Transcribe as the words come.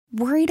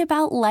Worried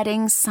about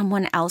letting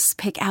someone else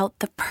pick out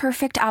the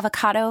perfect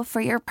avocado for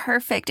your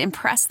perfect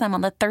impress them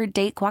on the third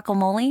date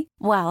guacamole?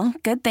 Well,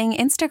 good thing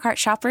Instacart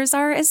shoppers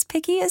are as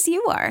picky as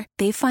you are.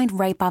 They find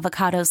ripe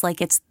avocados like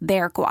it's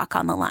their guac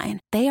on the line.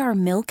 They are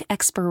milk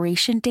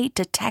expiration date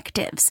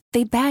detectives.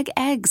 They bag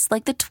eggs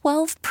like the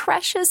 12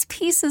 precious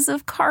pieces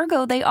of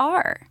cargo they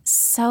are.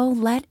 So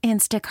let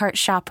Instacart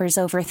shoppers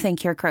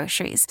overthink your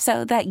groceries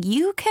so that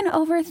you can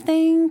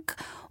overthink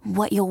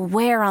what you'll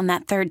wear on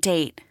that third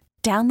date.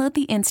 Download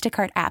the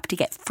Instacart app to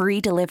get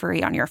free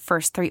delivery on your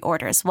first 3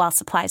 orders while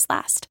supplies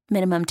last.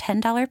 Minimum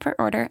 $10 per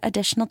order.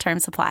 Additional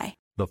terms apply.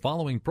 The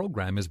following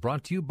program is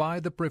brought to you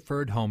by the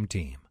Preferred Home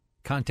Team.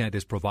 Content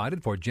is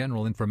provided for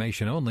general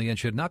information only and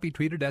should not be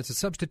treated as a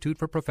substitute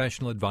for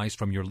professional advice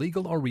from your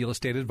legal or real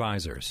estate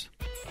advisors.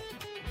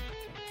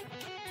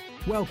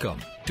 Welcome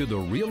to the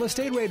Real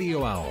Estate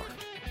Radio Hour,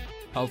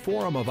 a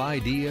forum of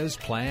ideas,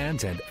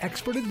 plans, and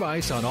expert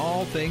advice on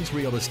all things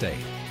real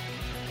estate.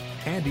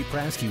 Andy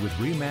Prasky with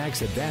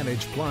RE/MAX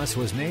Advantage Plus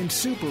was named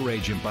Super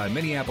Agent by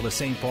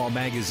Minneapolis-St. Paul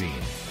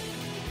Magazine.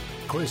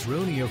 Chris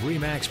Rooney of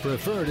RE/MAX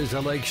Preferred is a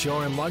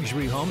lakeshore and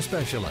luxury home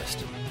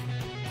specialist.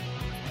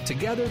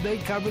 Together, they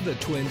cover the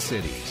Twin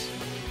Cities.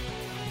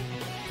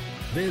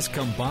 This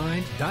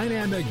combined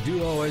dynamic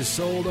duo has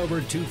sold over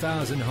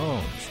 2,000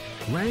 homes,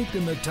 ranked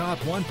in the top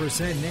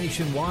 1%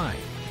 nationwide,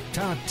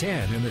 top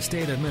 10 in the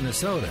state of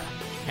Minnesota,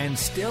 and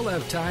still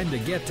have time to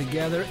get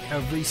together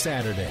every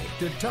Saturday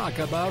to talk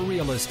about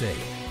real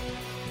estate.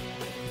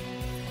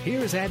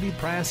 Here's Andy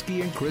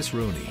Prasky and Chris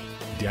Rooney,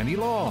 Denny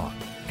Long,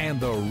 and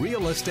the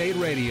Real Estate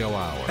Radio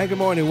Hour. Hey, good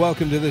morning.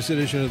 Welcome to this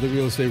edition of the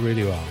Real Estate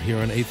Radio Hour here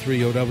on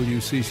 830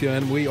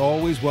 WCCN. We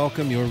always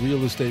welcome your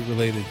real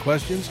estate-related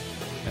questions,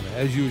 and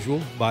as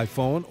usual, by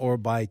phone or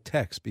by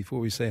text.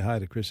 Before we say hi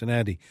to Chris and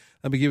Andy,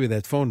 let me give you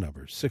that phone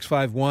number,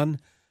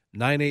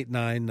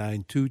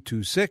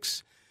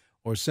 651-989-9226.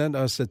 Or send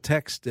us a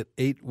text at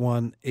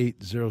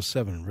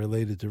 81807,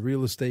 related to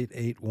real estate,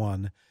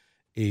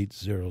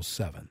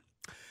 81807.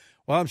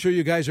 Well, I'm sure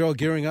you guys are all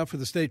gearing up for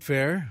the state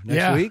fair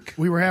next week.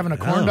 We were having a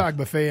corn dog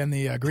buffet in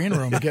the green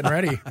room, getting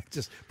ready.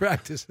 Just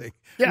practicing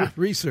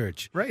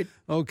research. Right.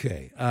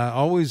 Okay.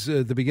 Always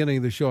at the beginning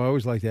of the show, I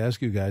always like to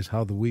ask you guys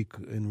how the week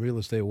in real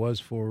estate was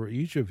for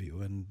each of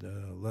you, and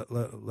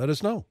let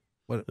us know.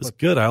 It's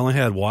good. I only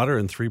had water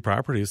in 3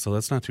 properties, so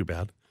that's not too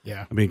bad.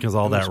 Yeah. I mean, because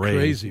all that rain,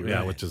 crazy, right?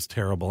 Yeah, which is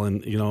terrible.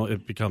 And, you know,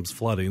 it becomes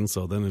flooding,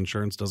 so then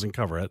insurance doesn't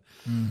cover it.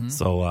 Mm-hmm.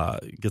 So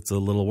it gets a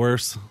little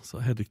worse. So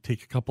I had to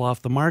take a couple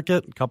off the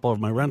market, a couple of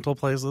my rental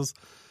places.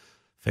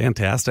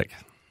 Fantastic.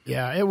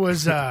 Yeah, it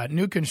was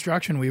new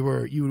construction. We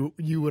were you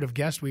would have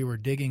guessed we were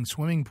digging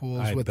swimming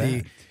pools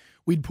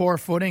we'd pour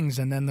footings,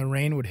 and then the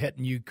rain would hit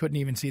and you couldn't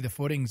even see the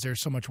footings.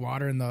 There's so much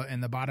water in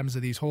the bottoms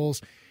of these holes.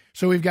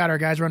 So we've got our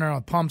guys running around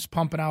with pumps,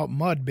 pumping out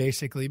mud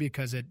basically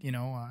because it,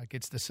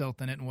 gets the silt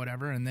in it and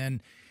whatever. And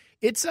then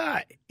it's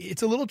a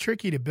little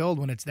tricky to build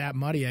when it's that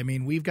muddy. I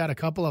mean, we've got a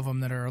couple of them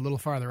that are a little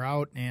farther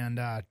out and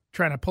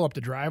trying to pull up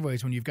the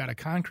driveways when you've got a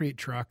concrete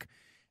truck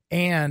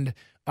and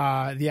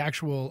the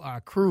actual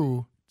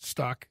crew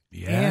stuck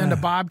and a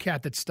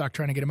bobcat that's stuck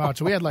trying to get them out.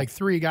 So we had like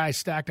 3 guys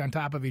stacked on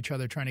top of each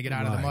other trying to get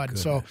out of the mud.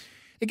 Goodness. So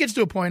it gets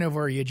to a point of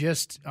where you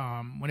just,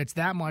 when it's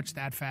that much,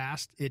 that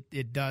fast,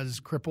 it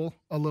does cripple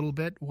a little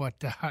bit what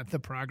the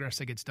progress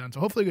that gets done. So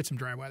hopefully we get some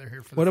dry weather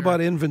here. For the What fair.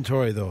 about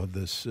inventory, though?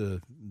 This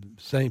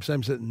same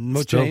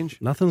no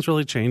change? Nothing's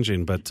really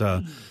changing. But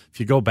if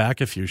you go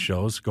back a few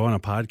shows, go on a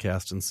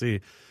podcast and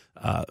see,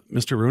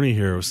 Mr. Rooney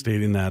here was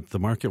stating that the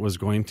market was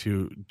going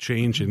to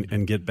change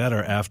and get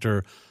better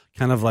after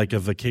kind of like a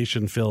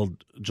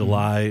vacation-filled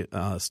July,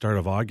 start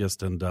of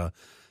August, and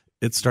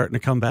it's starting to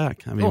come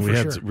back. I mean, we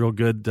had real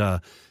good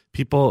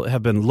people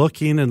have been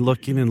looking and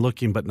looking and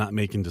looking, but not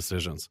making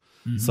decisions.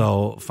 Mm-hmm.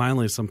 So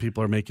finally, some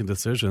people are making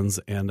decisions,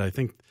 and I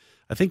think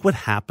what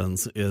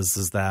happens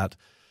is that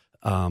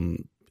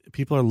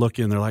people are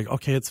looking. They're like,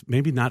 okay, it's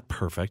maybe not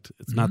perfect.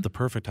 It's not the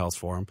perfect house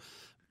for them.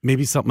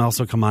 Maybe something else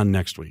will come on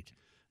next week.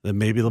 Then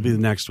maybe it'll be the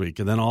next week,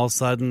 and then all of a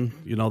sudden,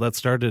 that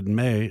started in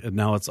May, and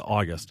now it's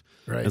August.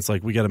 Right. It's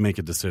like we got to make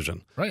a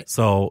decision. Right.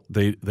 So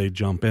they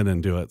jump in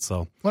and do it.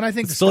 So I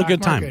think it's still a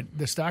good time.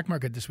 The stock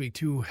market this week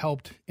too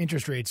helped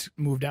interest rates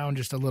move down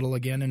just a little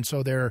again, and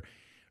so their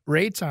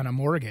rates on a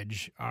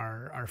mortgage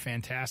are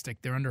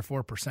fantastic. They're under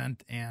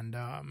 4%, and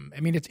I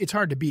mean it's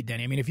hard to beat,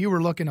 Denny. I mean if you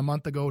were looking a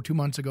month ago, 2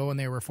 months ago, and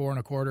they were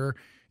 4.25,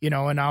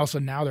 and also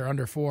now they're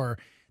under 4.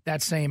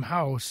 That same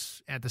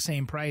house at the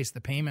same price,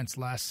 the payment's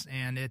less,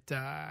 and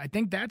I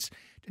think that's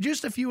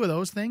just a few of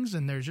those things,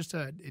 and there's just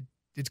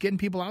it's getting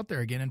people out there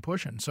again and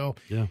pushing. So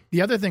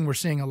The other thing we're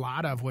seeing a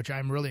lot of, which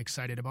I'm really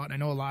excited about, and I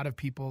know a lot of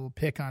people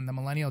pick on the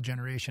millennial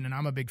generation, and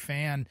I'm a big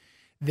fan.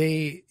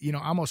 They,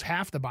 almost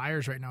half the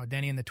buyers right now,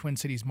 Denny, in the Twin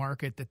Cities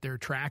market that they're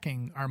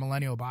tracking are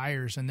millennial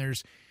buyers, and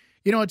there's,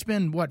 it's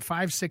been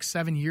 5, 6,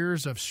 7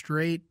 years of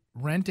straight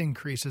rent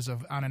increases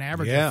on an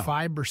average of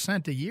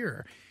 5% a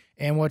year.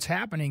 And what's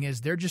happening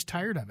is they're just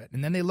tired of it.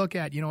 And then they look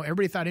at,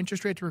 everybody thought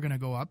interest rates were going to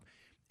go up.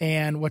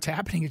 And what's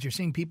happening is you're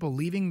seeing people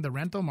leaving the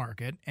rental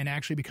market and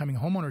actually becoming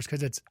homeowners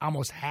because it's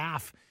almost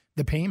half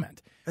the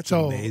payment. That's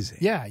amazing.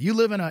 Yeah, you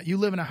live in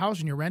a house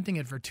and you're renting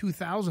it for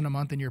 $2,000 a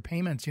month, and your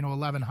payments,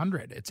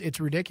 $1,100. It's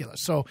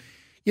ridiculous. So,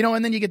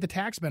 and then you get the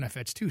tax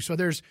benefits too. So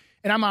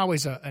and I'm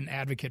always an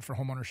advocate for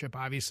homeownership.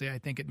 Obviously, I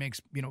think it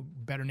makes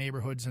better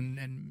neighborhoods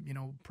and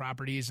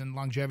properties and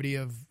longevity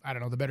of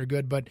the better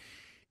good. But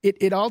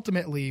it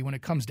ultimately, when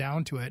it comes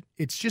down to it,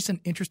 it's just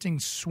an interesting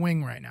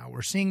swing right now.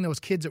 We're seeing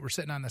those kids that were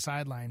sitting on the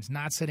sidelines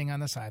not sitting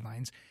on the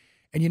sidelines,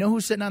 and you know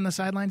who's sitting on the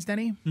sidelines,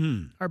 Denny?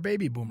 Our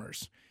baby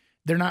boomers.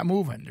 They're not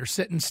moving. They're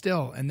sitting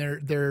still, and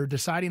they're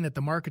deciding that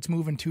the market's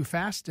moving too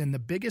fast. And the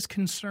biggest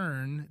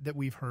concern that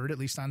we've heard, at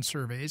least on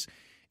surveys,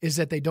 is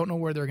that they don't know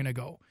where they're going to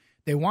go.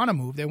 They want to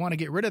move. They want to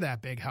get rid of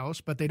that big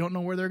house, but they don't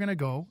know where they're going to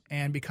go.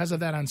 And because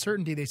of that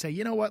uncertainty, they say,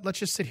 you know what, let's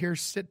just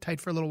sit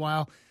tight for a little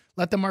while,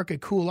 let the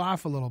market cool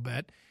off a little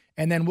bit,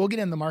 and then we'll get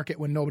in the market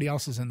when nobody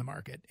else is in the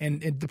market.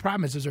 And the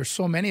problem is there's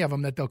so many of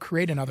them that they'll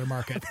create another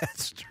market.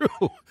 That's true.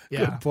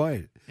 Yeah. Good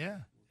point. Yeah.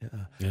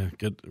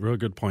 Real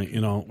good point.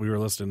 We were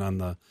listening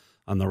on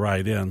the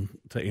ride in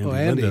to Andy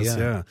Lindis,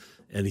 yeah,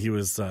 and he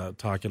was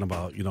talking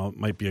about it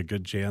might be a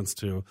good chance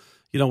to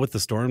with the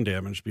storm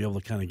damage be able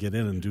to kind of get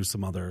in and do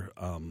some other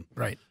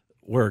right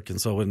work.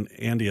 And so when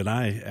Andy and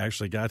I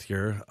actually got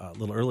here a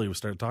little early, we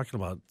started talking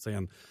about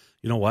saying,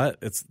 you know what,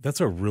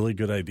 that's a really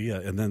good idea.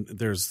 And then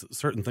there's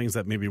certain things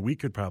that maybe we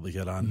could probably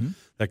hit on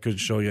that could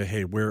show you,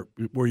 hey, where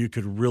you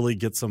could really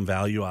get some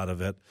value out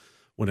of it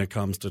when it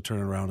comes to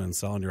turning around and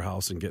selling your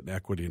house and getting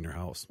equity in your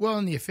house. Well,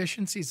 and the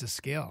efficiencies of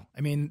scale.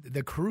 I mean,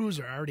 the crews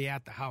are already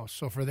at the house.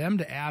 So for them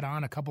to add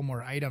on a couple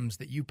more items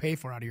that you pay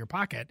for out of your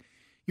pocket,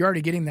 you're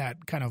already getting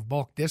that kind of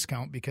bulk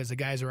discount because the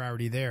guys are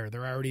already there.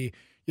 They're already,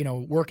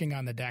 working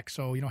on the deck.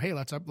 So, hey,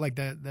 let's up, like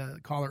the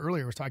caller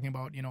earlier was talking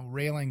about,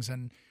 railings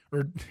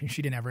or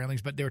she didn't have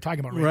railings, but they were talking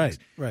about railings.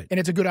 Right. And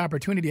it's a good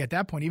opportunity at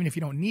that point, even if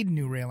you don't need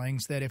new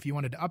railings, that if you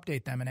wanted to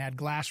update them and add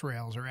glass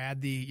rails or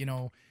add the,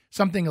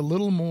 something a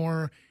little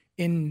more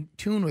in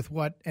tune with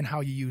what and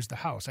how you use the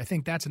house. I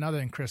think that's another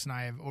thing Chris and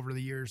I have over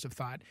the years have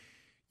thought.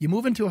 You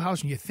move into a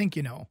house and you think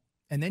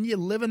and then you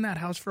live in that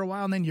house for a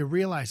while and then you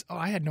realize,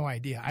 I had no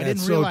idea. I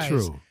didn't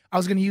realize I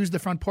was going to use the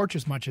front porch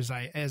as much as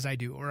I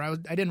do, or I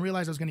didn't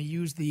realize I was going to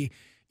use the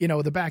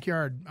the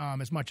backyard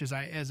as much as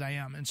I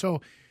am. And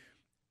so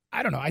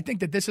I don't know. I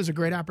think that this is a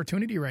great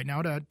opportunity right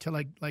now to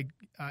like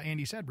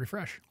Andy said,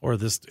 refresh. Or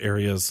this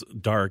area's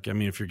dark. I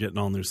mean, if you're getting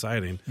all new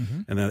siding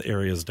and that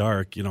area's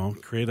dark,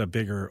 create a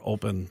bigger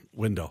open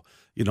window,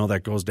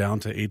 that goes down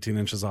to 18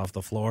 inches off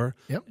the floor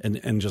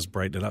and just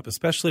brighten it up,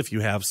 especially if you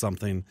have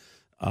something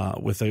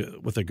with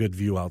a good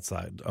view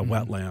outside, a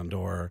wetland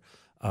or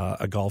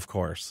a golf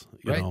course.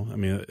 You know, I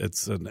mean,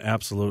 it's an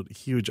absolute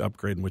huge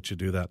upgrade in which you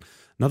do that.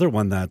 Another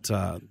one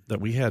that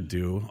we had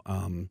do,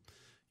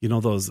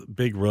 those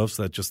big roofs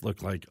that just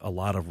look like a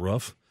lot of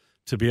roof,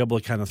 to be able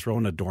to kind of throw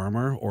in a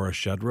dormer or a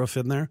shed roof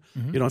in there.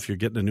 If you're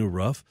getting a new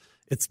roof,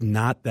 it's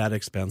not that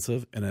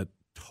expensive, and it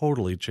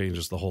totally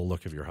changes the whole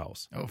look of your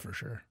house. Oh, for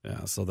sure.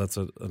 Yeah, so that's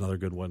another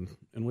good one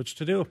in which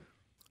to do.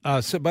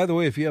 So, by the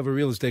way, if you have a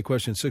real estate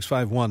question,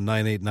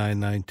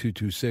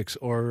 651-989-9226,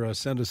 or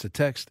send us a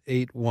text,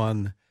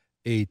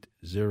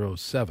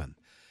 81807.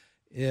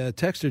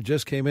 Texter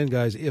just came in,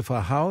 guys. If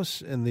a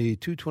house in the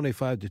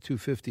 225 to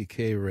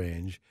 250K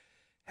range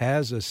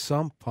has a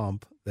sump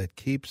pump that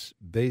keeps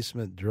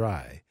basement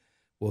dry,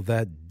 will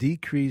that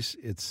decrease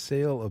its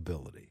sale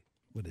ability?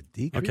 Would it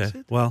decrease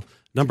it? Well,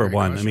 number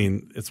one, I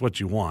mean, it's what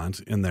you want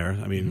in there.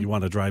 I mean, you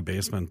want a dry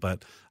basement,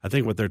 but I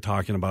think what they're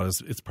talking about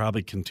is it's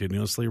probably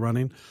continuously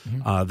running.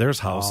 There's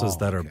houses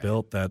that are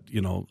built that,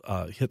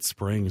 hit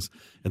springs,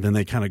 and then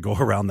they kind of go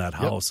around that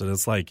house, and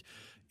it's like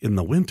in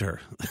the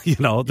winter,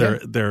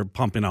 they're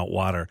pumping out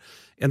water.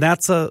 And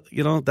that's a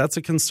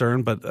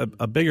concern, but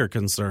a bigger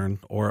concern,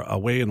 or a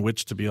way in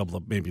which to be able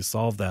to maybe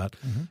solve that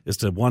is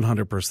to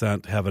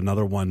 100% have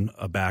another one,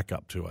 a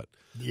backup to it.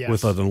 Yes.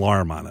 With an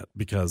alarm on it,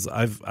 because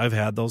I've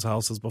had those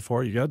houses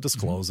before. You got to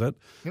disclose it,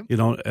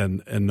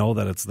 and know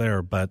that it's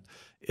there. But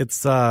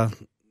it's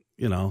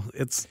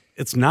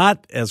it's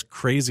not as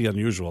crazy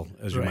unusual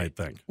as you might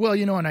think. Well,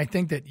 and I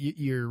think that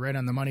you're right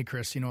on the money,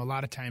 Chris. A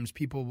lot of times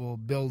people will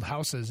build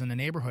houses in a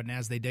neighborhood, and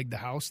as they dig the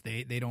house,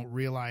 they don't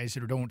realize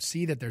or don't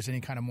see that there's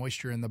any kind of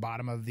moisture in the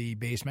bottom of the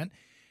basement.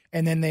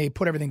 And then they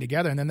put everything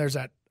together, and then there's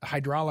that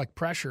hydraulic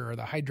pressure, or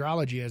the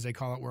hydrology, as they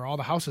call it, where all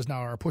the houses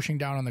now are pushing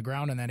down on the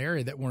ground in that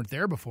area that weren't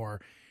there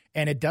before.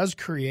 And it does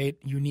create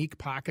unique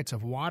pockets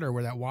of water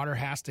where that water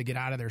has to get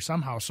out of there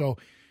somehow. So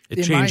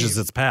it changes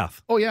its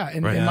path. Oh, yeah.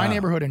 In my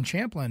neighborhood in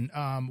Champlin,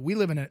 we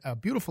live in a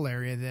beautiful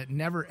area that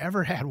never,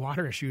 ever had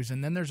water issues.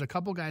 And then there's a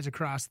couple guys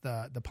across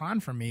the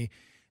pond from me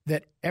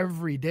that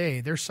every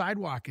day their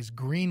sidewalk is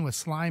green with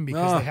slime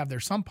because they have their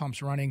sump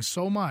pumps running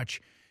so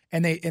much.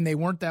 And they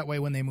weren't that way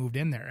when they moved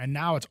in there. And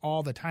now it's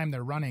all the time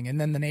they're running.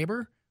 And then the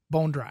neighbor,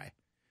 bone dry.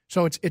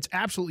 So it's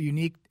absolutely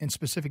unique and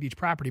specific to each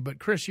property. But,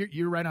 Chris,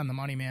 you're right on the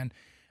money, man.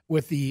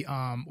 with the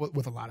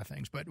with a lot of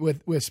things, but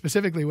with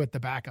specifically with the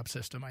backup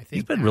system, I think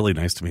He's been really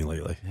nice to me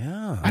lately.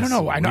 Yeah. I don't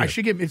know. I know I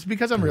should get. It's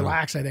because I'm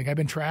relaxed. I think I've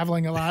been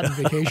traveling a lot and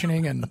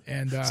vacationing and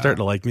Starting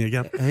to like me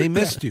again. He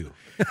missed you.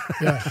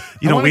 Yeah.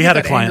 We had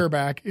a client. Anger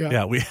back.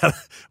 Yeah, we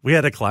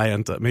had a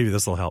client. Maybe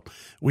this will help.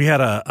 We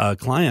had a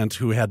client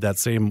who had that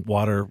same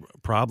water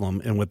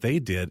problem, and what they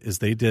did is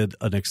they did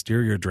an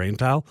exterior drain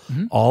tile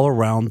all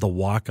around the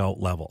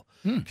walkout level.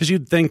 Because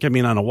you'd think, on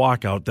a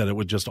walkout that it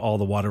would just all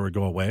the water would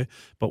go away.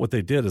 But what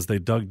they did is they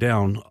dug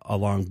down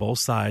along both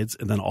sides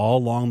and then all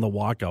along the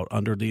walkout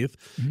underneath,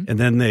 and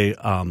then they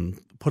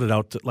put it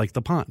out to, like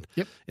the pond.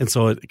 Yep. And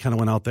so it kind of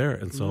went out there,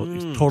 and so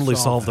it totally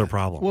solved their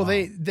problem. Well,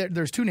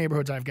 there's two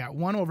neighborhoods I've got.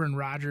 One over in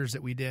Rogers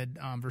that we did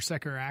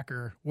Verseker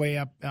Acker way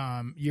up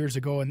years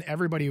ago, and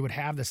everybody would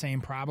have the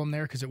same problem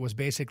there because it was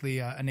basically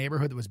a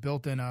neighborhood that was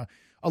built in a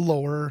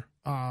lower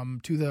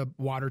to the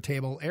water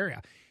table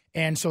area.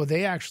 And so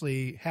they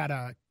actually had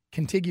a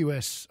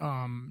contiguous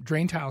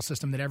drain tile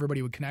system that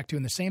everybody would connect to.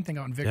 And the same thing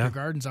out in Victor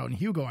Gardens out in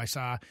Hugo, I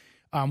saw.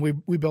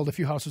 We built a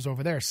few houses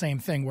over there. Same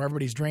thing where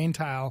everybody's drain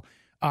tile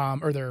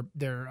or their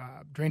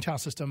drain tile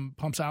system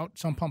pumps out.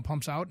 Some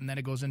pumps out, and then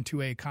it goes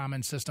into a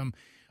common system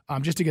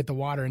just to get the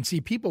water. And see,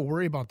 people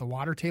worry about the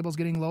water tables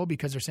getting low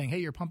because they're saying, hey,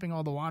 you're pumping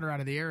all the water out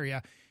of the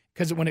area.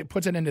 Because when it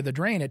puts it into the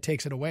drain, it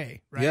takes it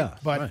away, right? Yeah,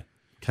 but right.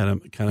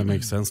 Kind of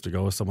makes sense to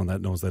go with someone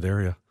that knows that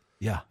area.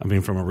 Yeah.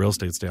 From a real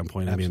estate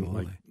standpoint,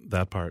 Absolutely. like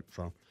that part.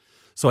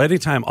 So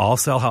anytime I'll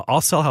sell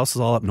houses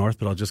all up north,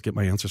 but I'll just get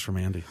my answers from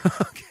Andy.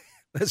 Okay.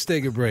 Let's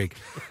take a break.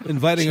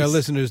 Inviting our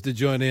listeners to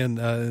join in,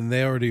 and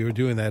they already are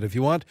doing that. If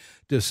you want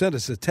to send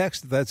us a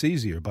text, that's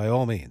easier, by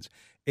all means.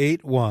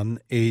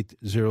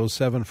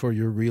 81807 for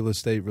your real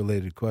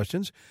estate-related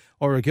questions,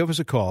 or give us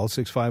a call,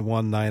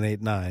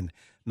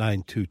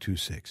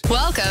 651-989-9226.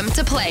 Welcome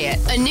to Play It,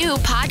 a new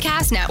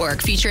podcast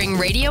network featuring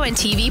radio and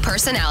TV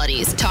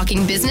personalities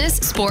talking business,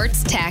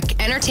 sports,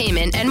 tech,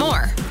 entertainment, and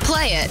more.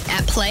 Play it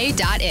at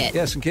play.it.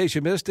 Yes, in case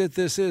you missed it,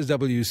 this is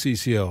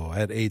WCCO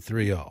at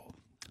 830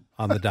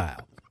 on the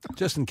dial,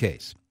 just in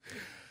case.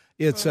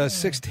 It's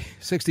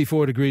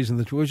 64 degrees,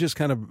 and we're just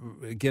kind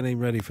of getting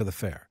ready for the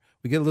fair.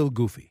 We get a little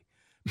goofy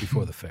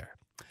before the fair.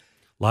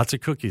 Lots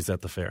of cookies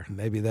at the fair.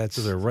 Maybe that's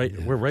we're right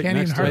can't next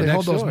even to hardly it.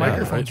 hold those door.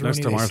 microphones. Right next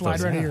to They Martha's. slide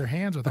right out of your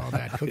hands with all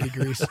that cookie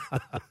grease.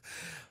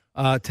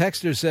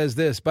 Texter says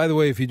this. By the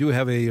way, if you do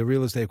have a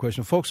real estate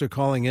question, folks are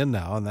calling in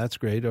now, and that's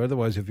great.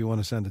 Otherwise, if you want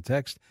to send a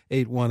text,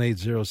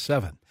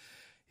 81807.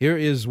 Here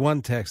is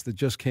one text that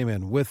just came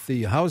in. With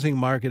the housing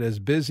market as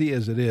busy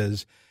as it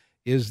is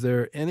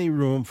there any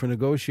room for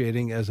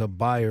negotiating as a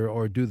buyer,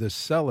 or do the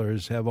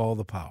sellers have all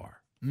the power?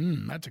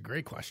 That's a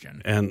great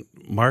question. And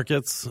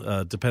markets,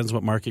 depends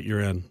what market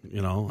you're in.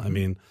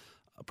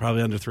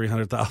 Probably under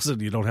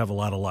 300,000, you don't have a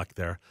lot of luck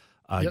there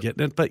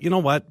getting it. But you know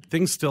what?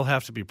 Things still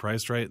have to be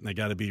priced right, and they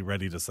got to be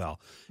ready to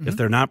sell. If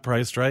they're not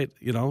priced right,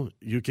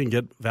 you can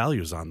get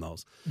values on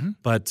those.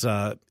 But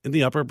in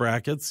the upper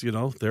brackets,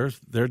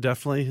 they're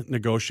definitely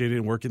negotiating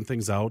and working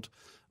things out.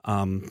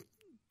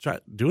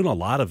 Doing a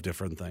lot of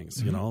different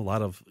things, a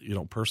lot of,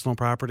 personal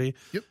property,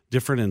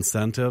 different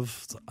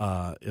incentives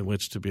in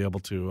which to be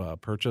able to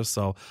purchase.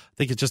 So I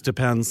think it just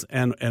depends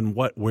and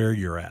where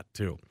you're at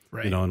too,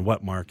 right. And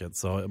what market.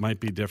 So it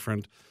might be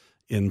different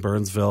in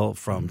Burnsville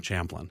from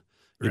Champlin,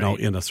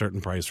 in a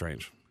certain price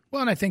range. Well,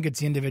 and I think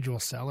it's the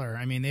individual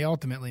seller. They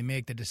ultimately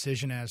make the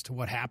decision as to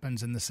what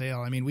happens in the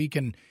sale. We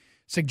can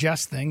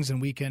suggest things, and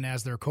we can,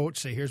 as their coach,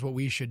 say, here's what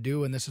we should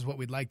do, and this is what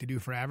we'd like to do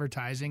for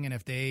advertising. And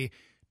if they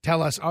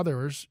tell us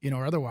others,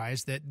 or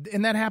otherwise,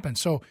 and that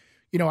happens. So,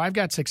 I've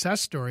got success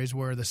stories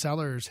where the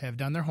sellers have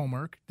done their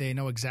homework. They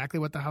know exactly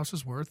what the house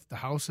is worth. The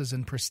house is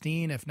in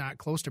pristine, if not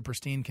close to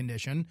pristine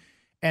condition.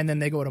 And then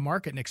they go to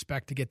market and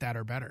expect to get that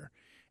or better.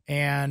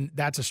 And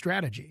that's a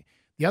strategy.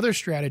 The other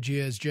strategy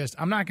is just,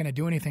 I'm not going to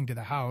do anything to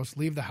the house,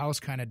 leave the house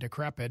kind of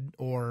decrepit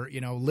or,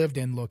 lived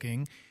in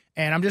looking,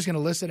 and I'm just going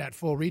to list it at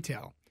full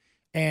retail.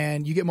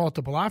 And you get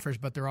multiple offers,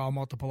 but they're all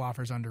multiple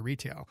offers under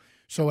retail.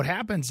 So what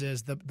happens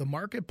is the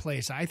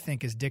marketplace, I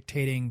think, is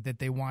dictating that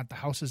they want the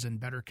houses in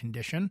better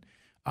condition,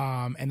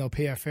 and they'll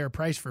pay a fair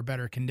price for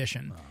better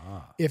condition.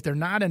 If they're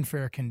not in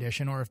fair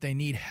condition, or if they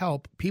need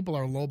help, people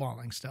are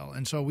lowballing still.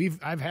 And so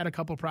I've had a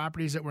couple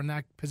properties that were in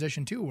that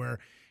position too, where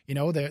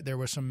there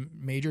were some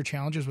major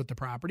challenges with the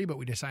property, but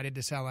we decided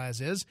to sell as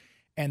is,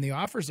 and the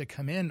offers that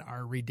come in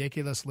are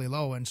ridiculously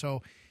low, and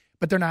so.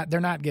 But they're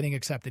not getting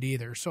accepted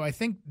either. So I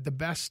think the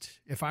best,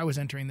 if I was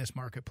entering this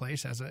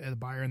marketplace as a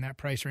buyer in that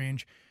price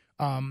range,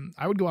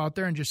 I would go out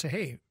there and just say,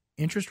 hey,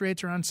 interest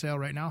rates are on sale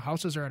right now.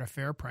 Houses are at a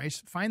fair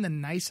price. Find the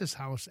nicest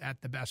house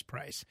at the best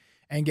price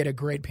and get a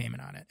great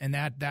payment on it. And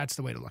that's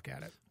the way to look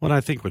at it. Well, I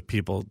think what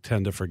people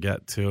tend to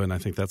forget too, and I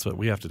think that's what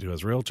we have to do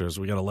as realtors,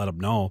 we got to let them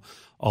know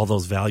all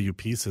those value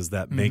pieces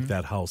that make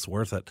that house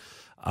worth it.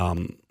 I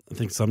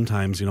think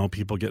sometimes,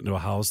 people get into a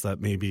house that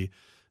maybe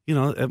 –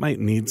 it might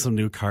need some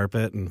new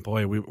carpet, and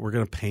boy, we're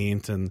going to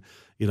paint, and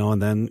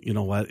and then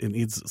it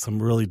needs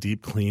some really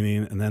deep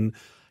cleaning, and then,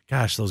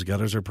 gosh, those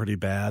gutters are pretty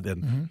bad,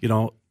 and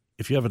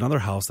if you have another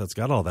house that's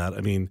got all that,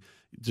 I mean,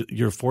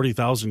 your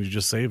 $40,000 you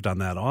just saved on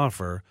that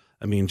offer,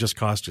 I mean, just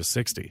cost you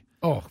 $60,000.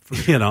 Oh, for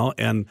sure. You know,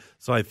 and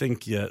so I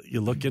think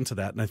you look into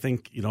that, and I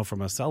think, you know,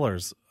 from a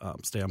seller's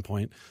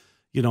standpoint,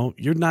 you know,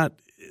 you're not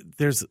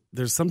there's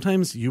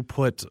sometimes you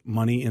put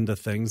money into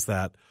things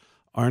that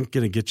aren't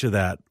going to get you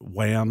that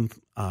wham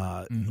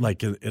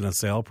like in a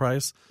sale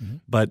price,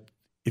 but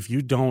if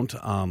you don't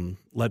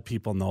let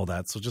people know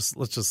that, so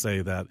let's just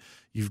say that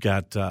you've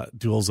got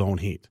dual zone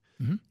heat.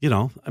 You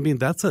know, I mean,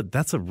 that's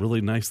a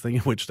really nice thing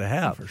in which to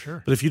have. For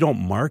sure. But if you don't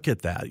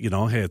market that, you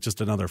know, hey, it's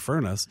just another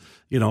furnace,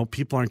 you know,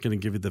 people aren't going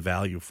to give you the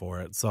value for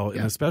it. So,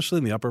 and especially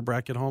in the upper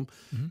bracket home,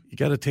 you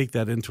got to take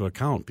that into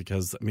account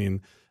because, I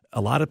mean,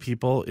 a lot of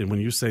people, and when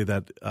you say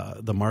that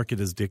the market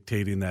is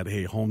dictating that,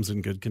 hey, home's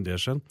in good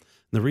condition,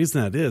 and the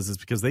reason that is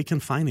because they can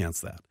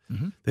finance that.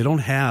 They don't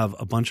have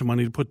a bunch of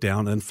money to put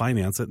down and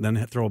finance it and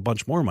then throw a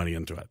bunch more money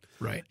into it.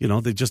 Right. You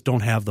know, they just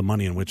don't have the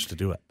money in which to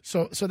do it.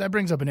 So that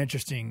brings up an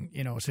interesting,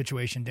 you know,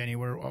 situation, Denny,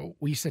 where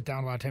we sit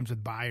down a lot of times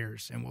with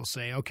buyers and we'll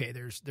say, okay,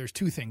 there's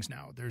two things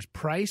now. There's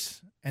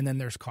price and then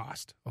there's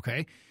cost.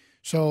 Okay.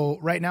 So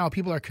right now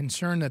people are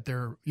concerned that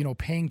they're, you know,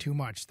 paying too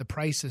much. The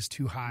price is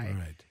too high.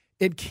 Right.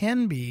 It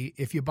can be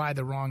if you buy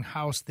the wrong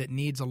house that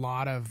needs a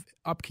lot of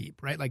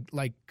upkeep, right?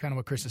 Like kind of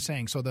what Chris is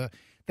saying. So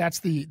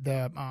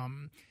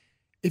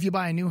if you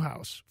buy a new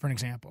house, for an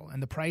example,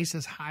 and the price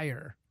is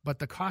higher, but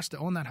the cost to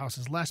own that house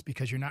is less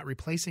because you're not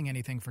replacing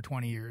anything for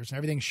 20 years and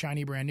everything's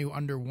shiny, brand new,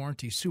 under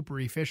warranty, super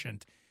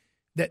efficient,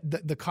 that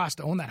the cost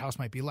to own that house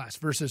might be less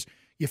versus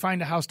you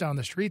find a house down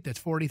the street that's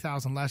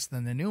 $40,000 less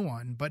than the new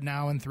one, but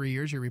now in 3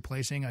 years you're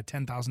replacing a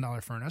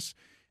 $10,000 furnace.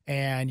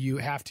 And you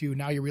have to,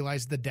 now you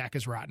realize the deck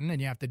is rotten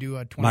and you have to do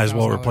a $20,000 Might as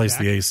well replace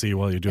deck the AC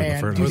while you're doing the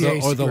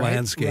furnace. Or the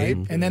landscape.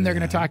 Right? And then they're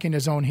going to talk into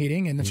zone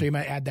heating. And then so you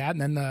might add that.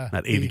 And then that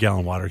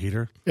 80-gallon water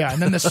heater. Yeah.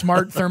 And then the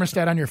smart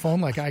thermostat on your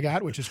phone like I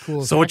got, which is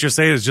cool. So what you're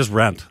saying is just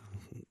rent.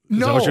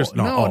 No.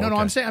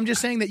 Okay. I'm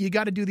just saying that you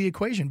got to do the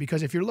equation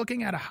because if you're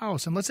looking at a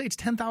house and let's say it's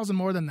 $10,000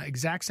 more than the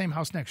exact same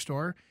house next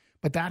door,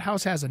 but that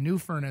house has a new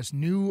furnace,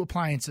 new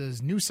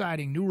appliances, new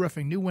siding, new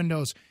roofing, new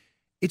windows,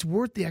 it's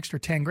worth the extra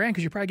 $10,000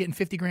 because you're probably getting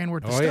 $50,000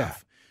 worth of stuff. Yeah.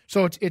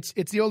 So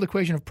it's the old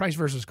equation of price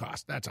versus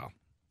cost. That's all.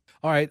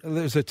 All right.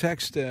 There's a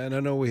text, and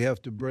I know we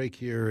have to break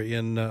here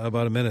in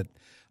about a minute.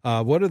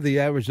 What are the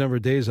average number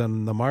of days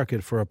on the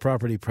market for a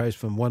property price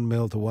from $1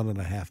 million to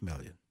 $1.5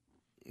 million?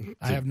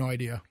 I have no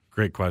idea.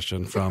 Great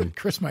question. From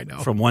Chris might know.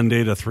 From 1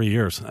 day to 3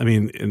 years. I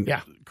mean,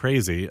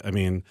 crazy. I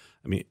mean,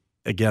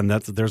 again,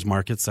 there's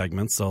market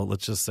segments. So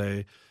let's just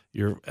say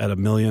you're at $1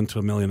 million to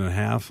 $1.5 million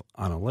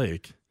on a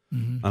lake.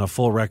 On a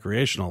full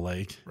recreational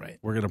lake, right,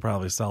 we're going to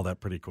probably sell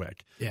that pretty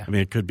quick. Yeah. I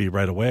mean, it could be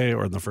right away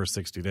or in the first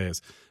 60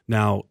 days.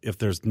 Now, if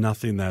there's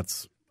nothing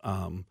that's,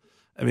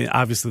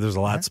 obviously there's a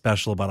lot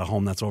special about a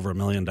home that's over $1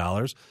 million,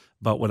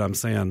 but what I'm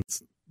saying,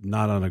 it's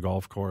not on a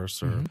golf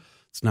course or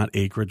it's not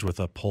acreage with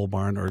a pole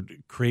barn or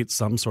create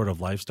some sort of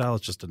lifestyle.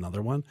 It's just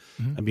another one.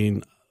 I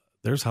mean,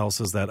 there's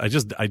houses that I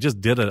just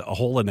did a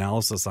whole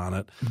analysis on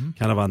it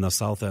kind of on the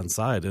south end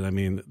side. And I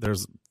mean,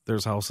 there's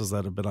houses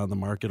that have been on the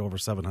market over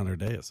 700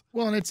 days.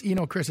 Well, and it's,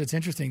 Chris, it's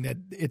interesting that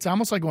it's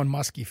almost like going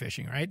muskie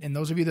fishing, right? And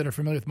those of you that are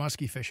familiar with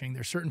muskie fishing,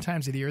 there's certain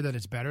times of the year that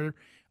it's better.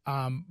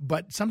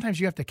 But sometimes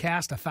you have to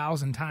cast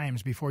 1,000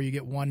 times before you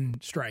get one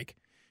strike.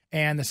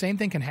 And the same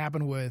thing can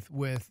happen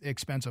with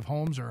expensive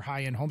homes or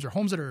high-end homes or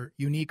homes that are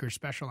unique or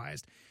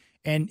specialized.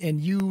 And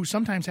you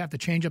sometimes have to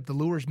change up the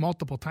lures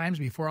multiple times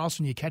before all of a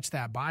sudden you catch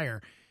that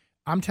buyer.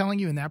 I'm telling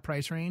you, in that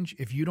price range,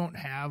 if you don't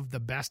have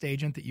the best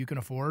agent that you can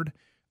afford,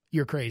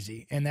 you're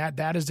crazy. And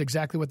that is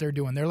exactly what they're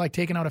doing. They're like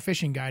taking out a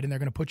fishing guide and they're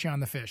going to put you on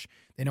the fish.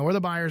 They know where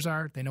the buyers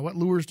are, they know what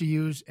lures to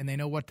use, and they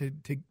know what to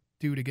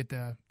do to get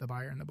the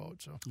buyer in the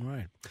boat. So, all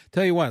right.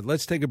 Tell you what,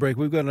 let's take a break.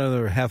 We've got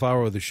another half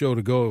hour of the show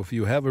to go. If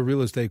you have a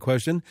real estate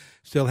question,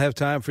 still have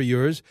time for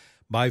yours.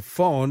 My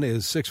phone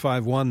is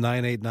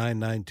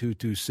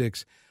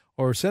 651-989-9226,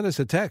 or send us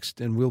a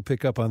text and we'll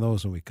pick up on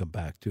those when we come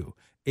back too.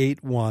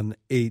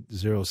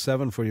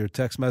 81807 for your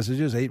text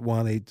messages,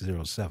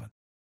 81807.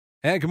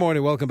 And good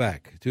morning. Welcome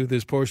back to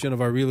this portion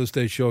of our real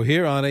estate show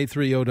here on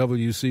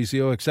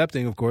 830-WCCO,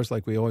 accepting, of course,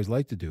 like we always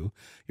like to do,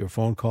 your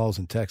phone calls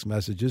and text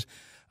messages.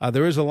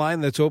 There is a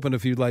line that's open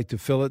if you'd like to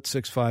fill it,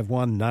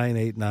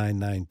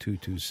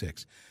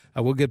 651-989-9226.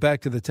 We'll get back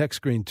to the text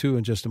screen, too,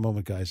 in just a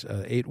moment, guys,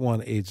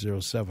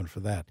 81807 for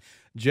that.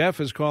 Jeff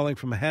is calling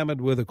from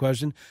Hammond with a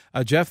question.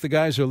 Jeff, the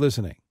guys are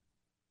listening.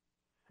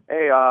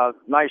 Hey,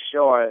 nice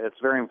show. It's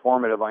very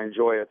informative. I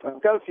enjoy it.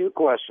 I've got a few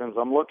questions.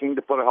 I'm looking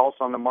to put a house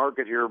on the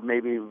market here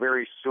maybe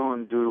very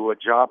soon due to a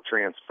job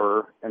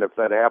transfer, and if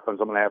that happens,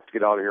 I'm going to have to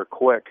get out of here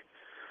quick.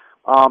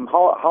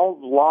 How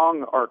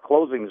long are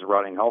closings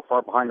running? How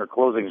far behind are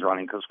closings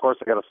running? Because, of course,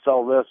 I got to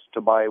sell this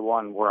to buy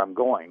one where I'm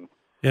going.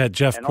 Yeah,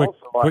 Jeff, and quick,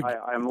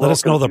 I'm let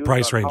us know the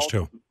price range,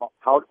 too.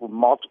 How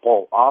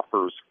multiple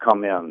offers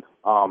come in.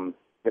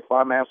 If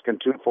I'm asking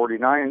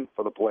 $249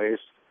 for the place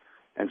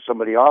and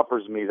somebody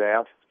offers me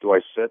that, do I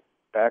sit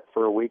back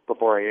for a week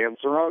before I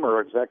answer them,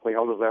 or exactly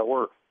how does that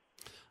work?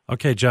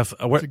 Okay, Jeff,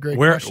 That's a great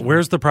question.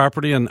 where's the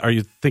property, and are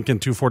you thinking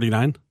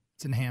 249?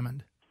 It's in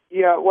Hammond.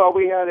 Yeah, well,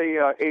 we had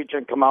a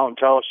agent come out and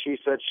tell us. She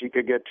said she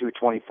could get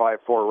 225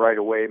 for it right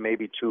away,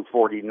 maybe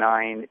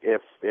 249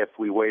 if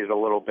we waited a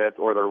little bit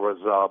or there was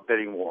a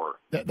bidding war.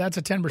 That's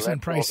a 10%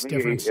 price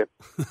difference.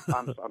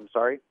 I'm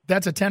sorry?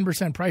 That's a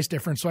 10% price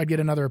difference, so I'd get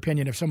another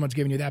opinion if someone's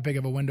giving you that big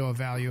of a window of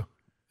value.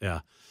 Yeah.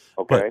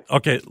 Okay. But,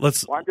 okay,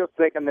 let's... Well, I'm just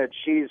thinking that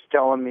she's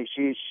telling me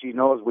she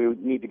knows we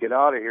need to get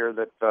out of here,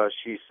 that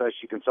she says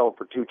she can sell it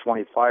for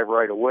 225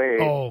 right away.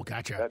 Oh,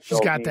 gotcha.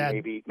 She's got that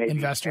maybe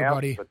investor half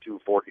buddy. The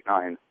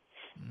 249.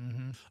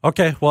 Mm-hmm.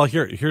 Okay, well,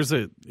 here's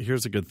a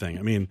good thing.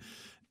 I mean,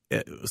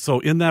 so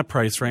in that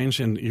price range,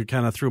 and you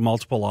kind of threw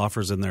multiple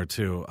offers in there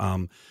too.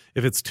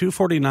 If it's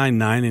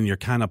 249.9 and you're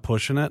kind of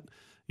pushing it,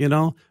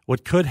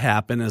 what could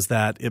happen is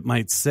that it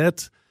might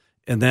sit,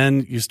 and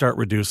then you start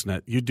reducing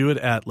it. You do it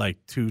at like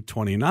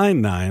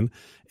 229.9,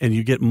 and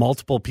you get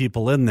multiple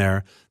people in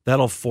there.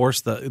 That'll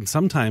force and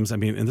sometimes, I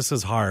mean, and this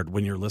is hard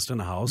when you're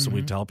listing a house, and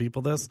we tell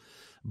people this,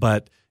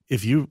 but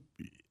if you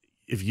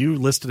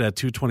list it at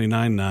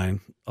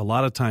 229.9, a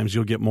lot of times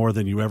you'll get more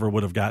than you ever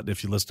would have gotten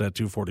if you listed at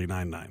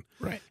 249.9.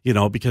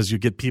 Right. Because you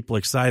get people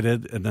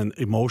excited, and then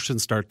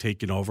emotions start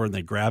taking over, and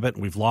they grab it.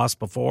 And we've lost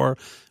before.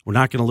 We're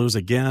not going to lose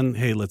again.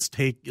 Hey, let's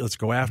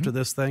go after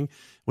this thing.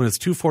 When it's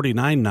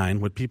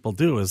 249.9, what people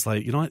do is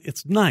like, you know what?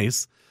 It's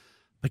nice,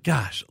 but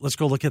gosh, let's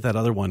go look at that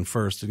other one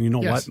first. And you know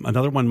what?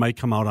 Another one might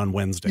come out on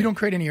Wednesday. You don't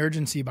create any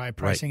urgency by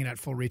pricing it at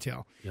full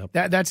retail. Yep.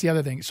 That's the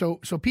other thing. So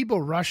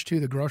people rush to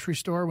the grocery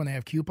store when they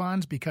have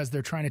coupons because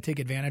they're trying to take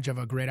advantage of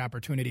a great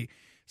opportunity.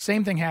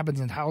 Same thing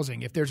happens in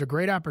housing. If there's a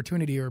great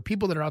opportunity or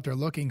people that are out there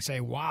looking say,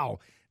 wow,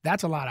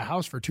 that's a lot of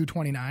house for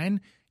 $229,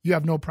 you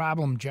have no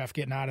problem, Jeff,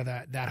 getting out of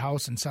that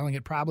house and selling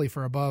it probably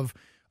for above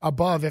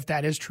if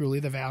that is truly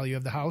the value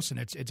of the house and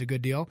it's a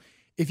good deal.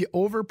 If you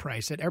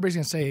overprice it, everybody's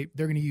going to say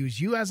they're going to use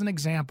you as an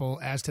example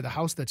as to the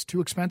house that's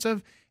too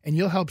expensive, and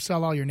you'll help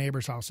sell all your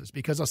neighbors' houses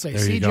because they'll say,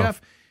 see, Jeff,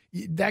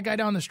 that guy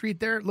down the street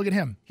there, look at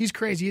him. He's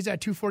crazy. He's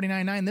at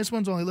 $249.9. This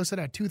one's only listed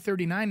at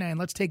 $239.9.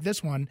 Let's take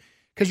this one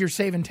because you're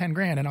saving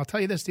 $10,000. And I'll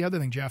tell you this, the other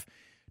thing, Jeff,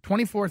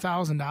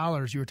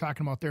 $24,000 you were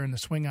talking about there in the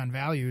swing on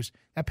values,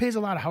 that pays a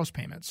lot of house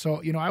payments.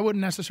 So, I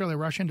wouldn't necessarily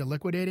rush into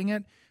liquidating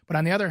it. But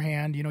on the other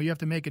hand, you have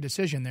to make a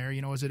decision there.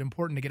 Is it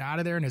important to get out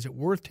of there, and is it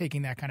worth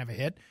taking that kind of a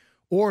hit?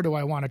 Or do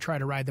I want to try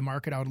to ride the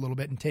market out a little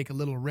bit and take a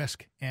little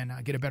risk and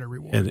get a better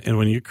reward? And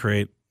when you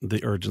create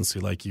the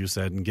urgency, like you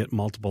said, and get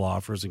multiple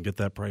offers and get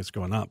that price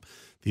going up,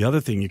 the other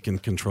thing you can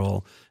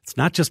control, it's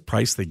not just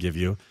price they give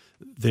you.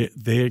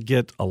 They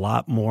get a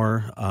lot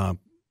more,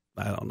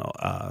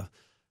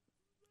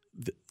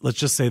 let's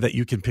just say that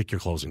you can pick your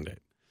closing date.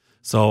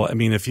 So, I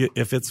mean, if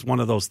it's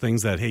one of those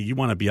things that, hey, you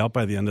want to be out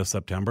by the end of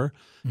September,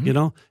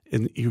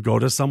 and you go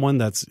to someone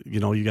that's,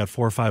 you got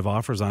 4 or 5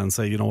 offers on and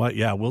say, you know what,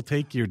 yeah, we'll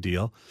take your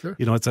deal. Sure.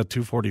 It's at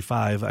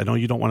 245. I know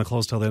you don't want to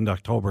close till the end of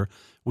October.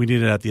 We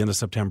need it at the end of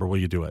September. Will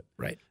you do it?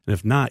 Right. And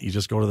if not, you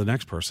just go to the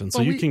next person.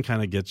 So you can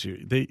kind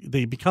of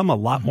they become a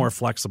lot more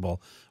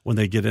flexible when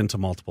they get into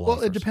multiple offers.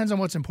 Well, it depends on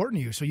what's important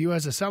to you. So you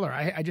as a seller,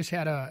 I just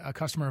had a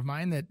customer of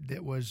mine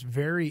that was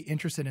very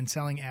interested in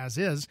selling as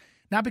is.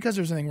 Not because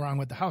there's anything wrong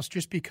with the house,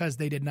 just because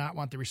they did not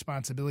want the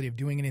responsibility of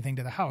doing anything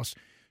to the house.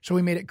 So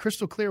we made it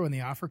crystal clear when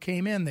the offer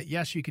came in that,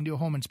 yes, you can do a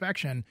home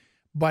inspection,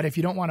 but if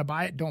you don't want to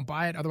buy it, don't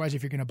buy it. Otherwise,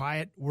 if you're going to buy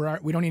it,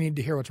 we don't even need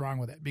to hear what's wrong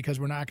with it because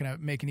we're not going to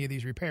make any of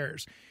these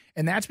repairs.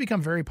 And that's become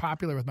very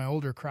popular with my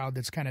older crowd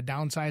that's kind of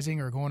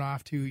downsizing or going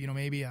off to,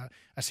 maybe a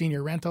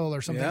senior rental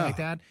or something like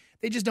that.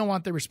 They just don't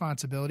want the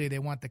responsibility. They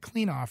want the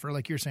clean offer,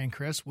 like you're saying,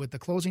 Chris, with the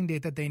closing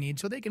date that they need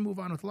so they can move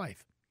on with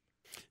life.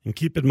 And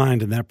keep in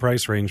mind, in that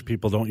price range,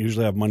 people don't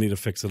usually have money to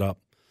fix it up.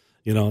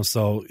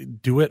 So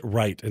do it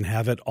right and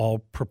have it all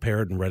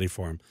prepared and ready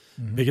for them.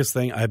 Mm-hmm. Biggest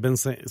thing I've been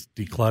saying is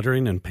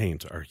decluttering and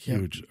paint are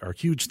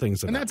huge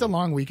things. And that's a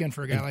long weekend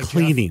for a guy and like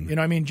cleaning.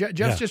 Jeff.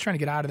 Jeff's just trying to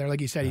get out of there. Like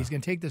you said, he's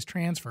going to take this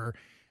transfer.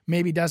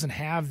 Maybe doesn't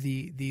have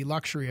the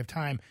luxury of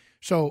time.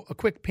 So a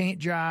quick paint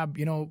job,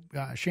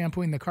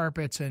 shampooing the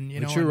carpets and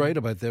But you're right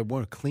about that.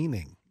 More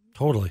cleaning.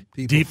 Totally.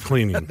 Deep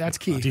cleaning. That's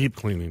key. Deep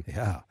cleaning.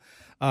 Yeah.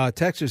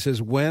 Texter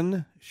says,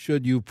 when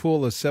should you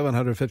pull a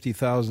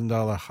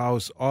 $750,000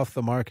 house off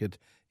the market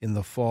in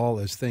the fall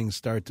as things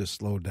start to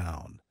slow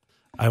down?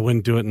 I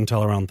wouldn't do it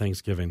until around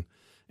Thanksgiving.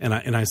 And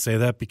I say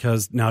that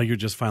because now you're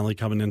just finally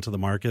coming into the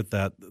market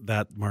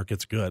that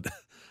market's good.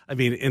 I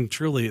mean, and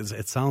truly,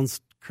 it sounds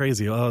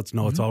crazy. Oh,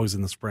 it's always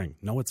in the spring.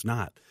 No, it's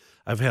not.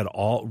 I've had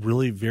all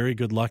really very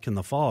good luck in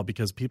the fall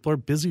because people are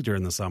busy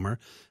during the summer.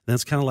 And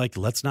it's kind of like,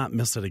 let's not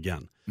miss it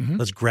again. Mm-hmm.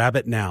 Let's grab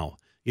it now.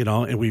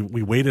 And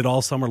we waited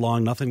all summer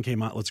long. Nothing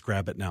came out. Let's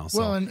grab it now.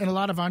 Well, and a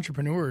lot of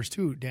entrepreneurs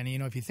too, Denny,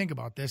 if you think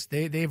about this,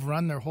 they've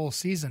run their whole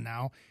season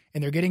now,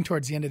 and they're getting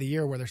towards the end of the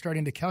year where they're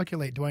starting to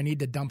calculate, do I need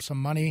to dump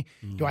some money?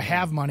 Mm-hmm. Do I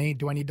have money?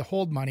 Do I need to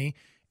hold money?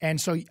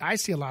 And so I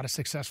see a lot of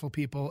successful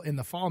people in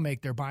the fall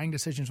make their buying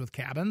decisions with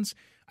cabins.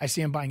 I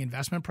see them buying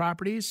investment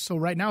properties. So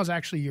right now is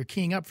actually you're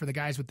keying up for the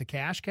guys with the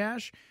cash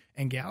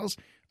and gals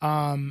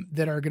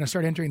that are going to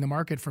start entering the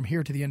market from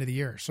here to the end of the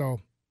year. So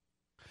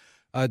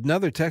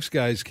Another text,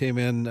 guys, came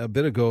in a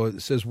bit ago.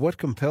 It says, what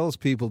compels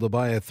people to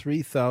buy a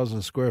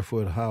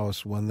 3,000-square-foot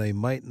house when they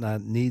might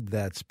not need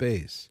that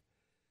space?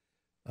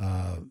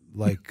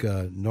 Like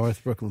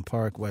North Brooklyn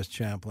Park, West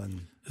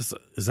Champlain.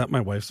 Is that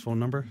my wife's phone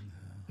number?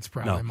 It's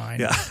probably mine.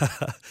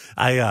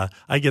 Yeah,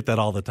 I get that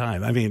all the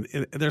time. I mean,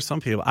 there's some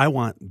people, I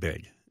want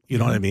big. You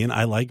know what I mean?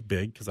 I like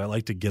big because I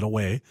like to get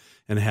away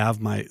and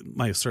have my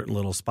certain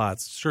little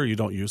spots. Sure, you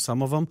don't use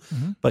some of them,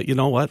 but you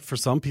know what? For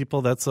some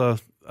people, that's an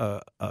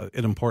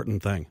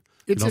important thing.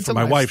 For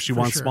my wife, she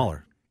wants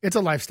smaller. It's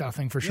a lifestyle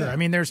thing for sure. Yeah. I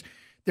mean, there's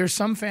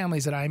some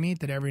families that I meet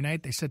that every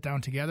night they sit down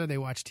together, they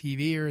watch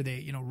TV or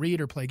they read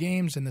or play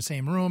games in the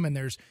same room, and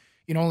there's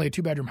only a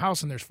 2-bedroom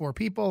house and there's 4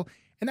 people,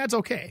 and that's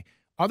okay.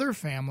 Other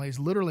families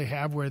literally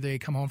have where they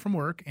come home from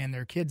work and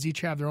their kids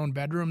each have their own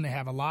bedroom. They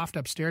have a loft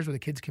upstairs where the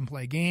kids can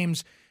play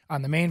games.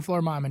 On the main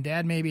floor, mom and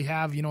dad maybe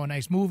have, a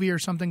nice movie or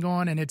something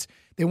going, and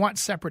they want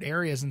separate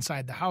areas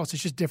inside the house.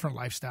 It's just different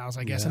lifestyles,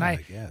 I guess. Yeah, I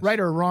guess. Right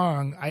or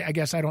wrong, I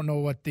guess I don't know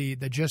what the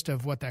gist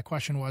of what that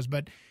question was,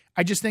 but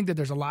I just think that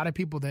there's a lot of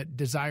people that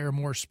desire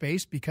more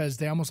space because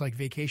they almost like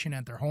vacation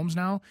at their homes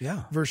now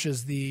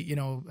versus the,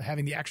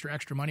 having the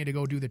extra money to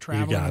go do the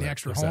traveling and the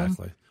extra home.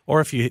 Or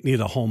if you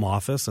need a home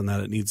office and that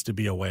it needs to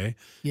be away.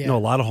 Yeah. A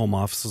lot of home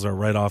offices are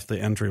right off the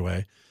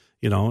entryway,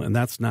 and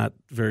that's not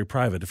very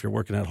private if you're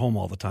working at home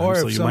all the time. Or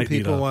so if you some might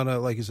people want to,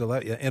 like you said,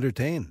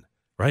 entertain.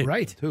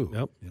 Right. Too.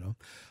 Yep.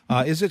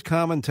 Is it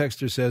common,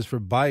 texter says, for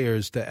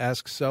buyers to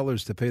ask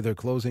sellers to pay their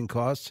closing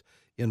costs?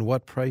 In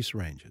what price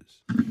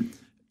ranges?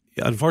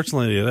 Yeah,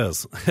 unfortunately, it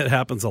is. It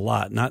happens a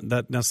lot. Not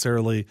that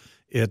necessarily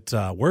it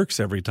works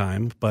every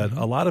time, but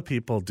a lot of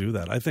people do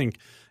that. I think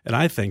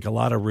a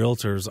lot of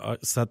realtors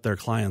set their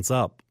clients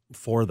up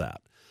for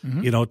that.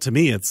 To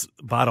me, it's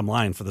bottom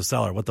line for the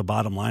seller. What the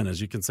bottom line is,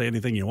 you can say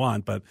anything you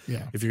want, but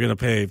if you're going to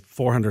pay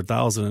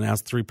 $400,000 and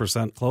ask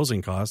 3%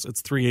 closing costs,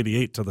 it's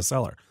 $388 to the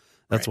seller.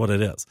 That's what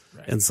it is.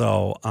 Right. And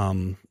so,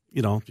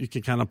 you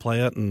can kind of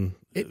play it, and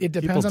it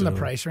depends on the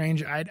price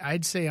range.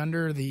 I'd say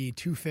under the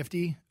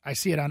 $250,000. I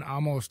see it on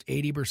almost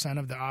 80%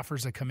 of the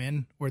offers that come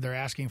in where they're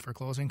asking for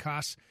closing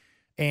costs.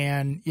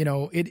 And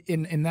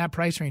in that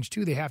price range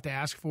too, they have to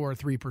ask for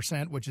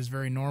 3%, which is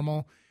very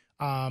normal.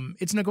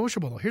 It's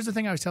negotiable. Here's the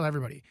thing I always tell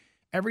everybody.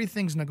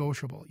 Everything's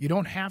negotiable. You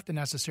don't have to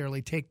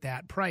necessarily take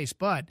that price,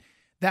 but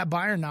that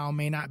buyer now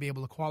may not be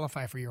able to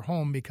qualify for your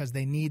home because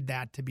they need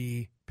that to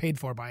be paid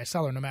for by a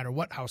seller no matter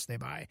what house they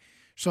buy.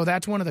 So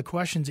that's one of the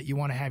questions that you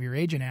want to have your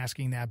agent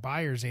asking that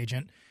buyer's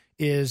agent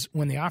is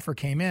when the offer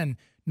came in,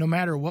 no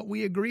matter what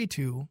we agree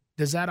to,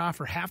 does that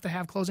offer have to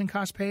have closing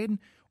costs paid,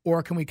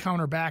 or can we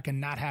counter back and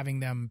not having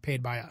them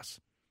paid by us?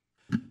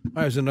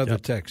 There's another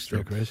text,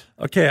 Chris.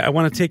 Okay, I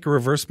want to take a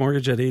reverse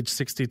mortgage at age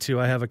 62.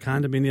 I have a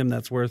condominium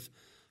that's worth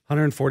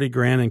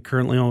 $140,000 and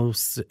currently only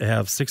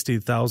have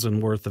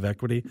 $60,000 worth of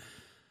equity.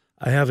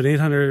 I have an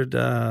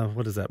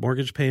 $800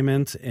 mortgage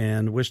payment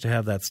and wish to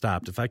have that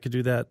stopped. If I could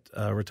do that,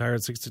 retire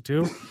at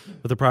 62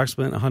 with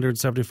approximately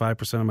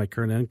 175% of my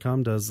current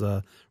income, does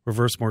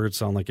reverse mortgage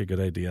sound like a good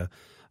idea?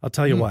 I'll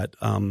tell you what,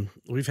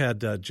 we've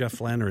had Jeff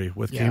Flannery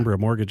with Cambria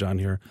Mortgage on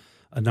here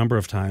a number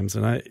of times,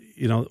 and I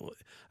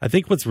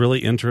think what's really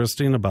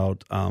interesting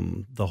about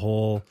the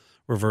whole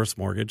reverse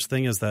mortgage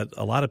thing is that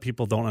a lot of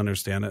people don't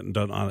understand it and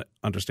don't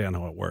understand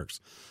how it works.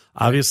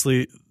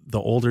 Obviously,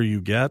 the older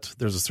you get,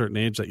 there's a certain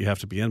age that you have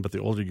to be in, but the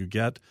older you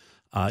get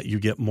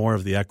more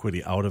of the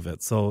equity out of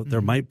it. So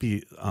there might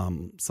be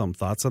some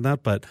thoughts on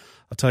that, but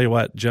I'll tell you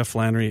what, Jeff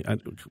Flannery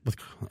with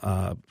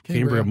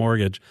Cambria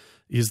Mortgage,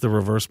 he's the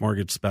reverse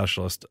mortgage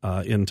specialist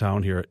in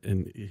town here.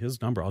 And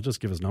his number, I'll just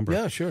give his number.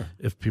 Yeah, sure.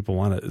 If people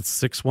want it,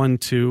 it's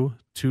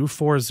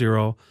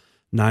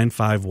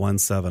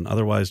 612-240-9517.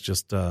 Otherwise,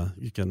 just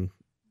you can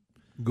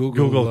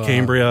Google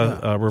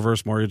Cambria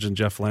reverse mortgage and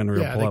Jeff Flannery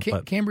will pull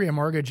up. Cambria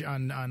Mortgage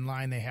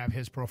online, they have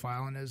his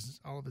profile and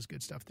all of his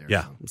good stuff there.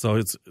 Yeah, so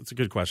it's a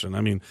good question.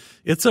 I mean,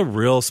 it's a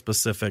real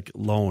specific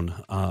loan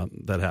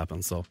that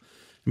happens. So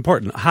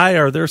important. Hi,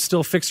 are there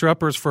still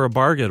fixer-uppers for a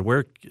bargain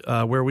where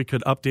we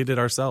could update it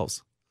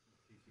ourselves?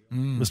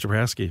 Mr.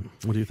 Prasky,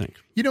 what do you think?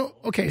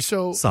 Okay,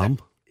 so some.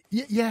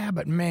 Yeah,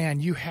 but man,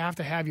 you have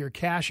to have your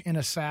cash in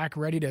a sack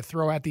ready to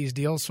throw at these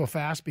deals so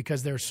fast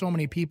because there's so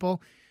many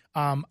people.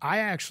 I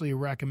actually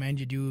recommend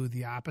you do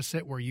the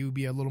opposite, where you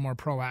be a little more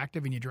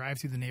proactive and you drive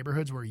through the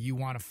neighborhoods where you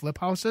want to flip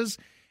houses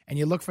and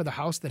you look for the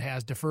house that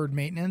has deferred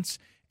maintenance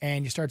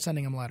and you start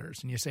sending them letters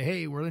and you say,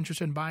 hey, we're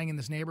interested in buying in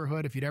this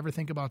neighborhood if you'd ever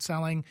think about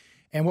selling.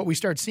 And what we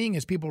start seeing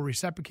is people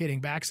reciprocating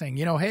back saying,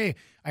 hey,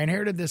 I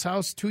inherited this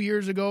house 2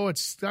 years ago.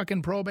 It's stuck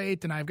in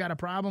probate and I've got a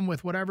problem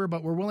with whatever,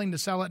 but we're willing to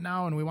sell it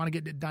now and we want to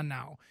get it done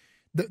now.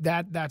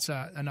 That's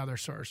another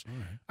source. Right.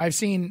 I've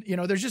seen,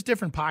 there's just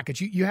different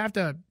pockets. You have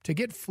to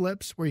get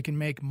flips where you can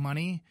make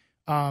money.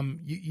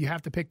 You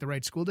have to pick the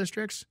right school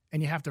districts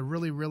and you have to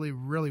really, really,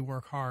 really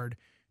work hard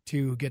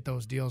to get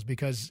those deals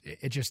because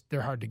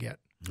they're hard to get.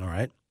 All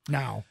right.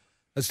 Now,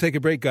 let's take a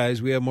break,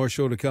 guys. We have more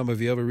show to come.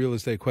 If you have a real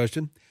estate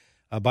question,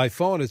 by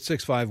phone, it's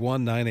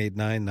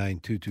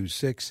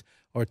 651-989-9226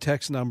 or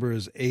text number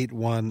is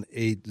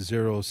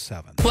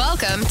 81807.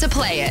 Welcome to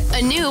Play It,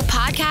 a new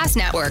podcast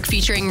network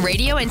featuring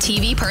radio and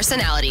TV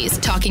personalities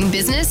talking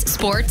business,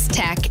 sports,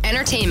 tech,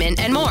 entertainment,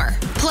 and more.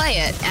 Play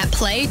it at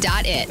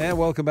play.it. And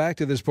welcome back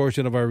to this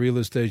portion of our real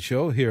estate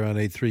show here on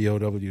 830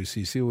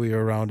 WCC. We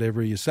are around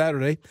every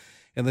Saturday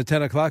in the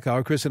 10 o'clock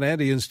hour. Chris and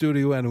Andy in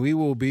studio, and we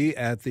will be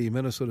at the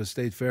Minnesota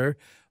State Fair,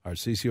 our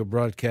CCO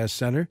Broadcast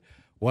Center,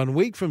 1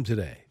 week from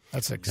today.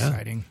 That's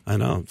exciting. Yeah, I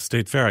know.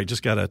 State Fair. I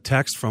just got a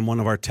text from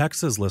one of our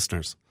Texas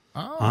listeners,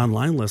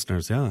 online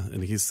listeners,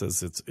 and he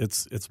says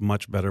it's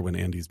much better when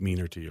Andy's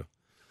meaner to you.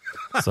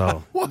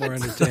 So more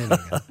entertaining.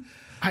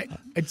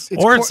 It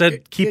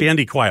said keep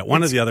Andy quiet.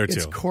 One or the other two.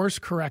 It's course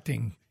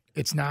correcting.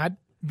 It's not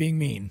being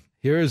mean.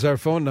 Here is our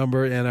phone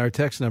number and our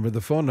text number.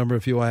 The phone number,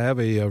 if you have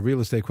a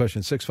real estate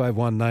question,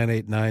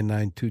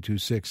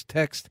 651-989-9226.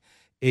 Text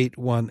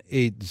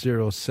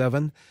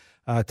 81807.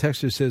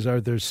 Texter says, are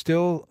there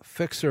still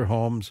fixer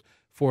homes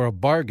for a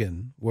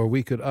bargain where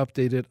we could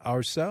update it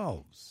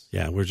ourselves?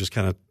 Yeah, we're just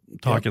kind of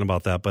talking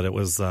about that, but it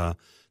was, to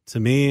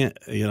me,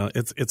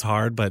 it's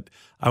hard, but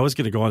I was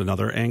going to go on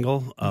another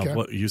angle of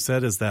what you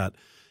said is that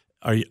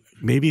are you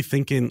maybe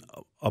thinking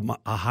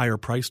a higher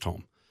priced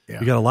home? Yeah.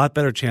 You got a lot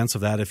better chance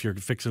of that if you're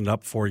fixing it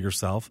up for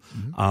yourself.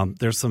 Mm-hmm.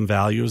 There's some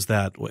values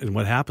and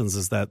what happens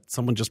is that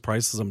someone just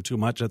prices them too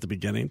much at the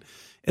beginning.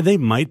 And they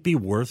might be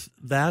worth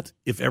that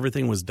if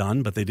everything was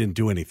done, but they didn't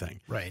do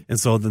anything. Right. And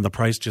so then the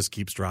price just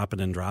keeps dropping,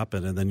 and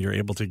then you're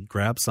able to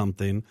grab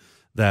something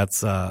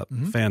that's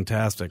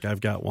fantastic.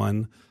 I've got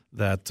one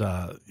that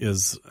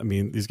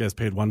these guys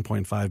paid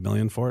 $1.5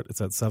 million for it.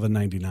 It's at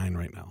 $799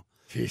 right now.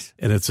 Jeez.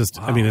 And it's just,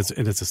 wow. it's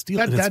a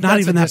steal. And it's not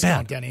even that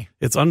bad. Denny.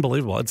 It's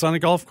unbelievable. It's on a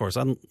golf course,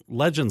 on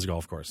Legends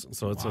Golf Course.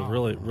 So it's a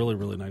really, really,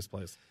 really nice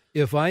place.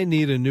 If I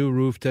need a new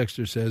roof,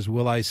 Texter says,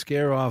 will I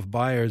scare off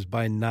buyers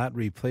by not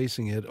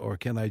replacing it, or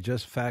can I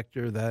just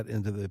factor that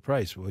into the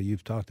price? Well,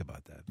 you've talked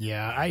about that.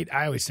 Yeah,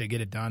 I always say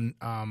get it done.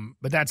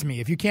 But that's me.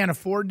 If you can't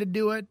afford to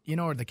do it,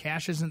 or the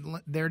cash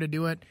isn't there to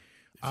do it.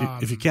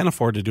 If you can't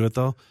afford to do it,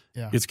 though,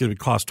 it's going to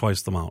cost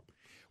twice the amount.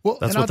 Well,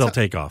 that's what they'll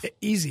take off.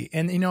 Easy.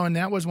 And, and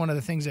that was one of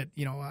the things that,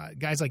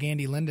 guys like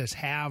Andy Lindis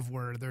have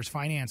where there's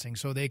financing.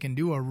 So they can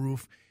do a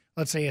roof.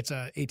 Let's say it's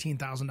a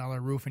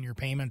 $18,000 roof and your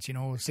payments,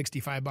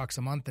 $65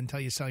 a month until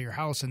you sell your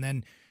house. And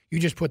then you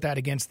just put that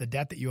against the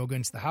debt that you owe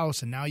against the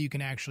house. And now you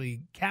can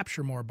actually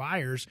capture more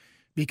buyers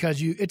because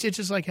it's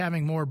just like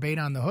having more bait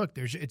on the hook.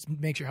 It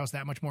makes your house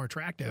that much more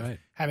attractive,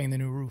 having the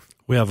new roof.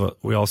 We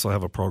also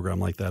have a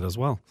program like that as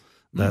well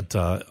that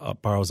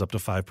borrows up to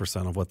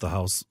 5% of what the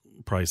house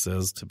price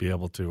is to be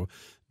able to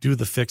do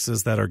the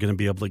fixes that are going to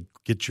be able to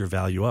get your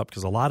value up,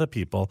 because a lot of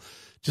people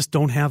just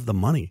don't have the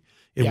money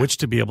in which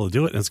to be able to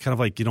do it. And it's kind of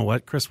like, you know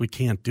what, Chris, we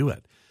can't do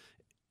it.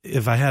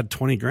 If I had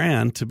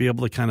 $20,000 to be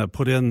able to kind of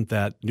put in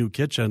that new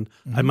kitchen,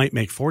 I might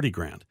make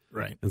 $40,000.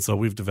 Right. And so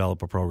we've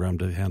developed a program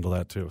to handle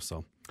that too.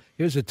 So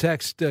here's a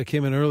text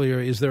came in earlier.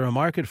 Is there a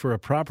market for a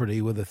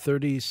property with a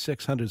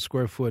 3,600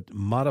 square foot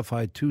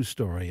modified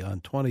 2-story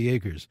on 20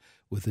 acres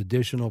with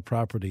additional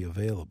property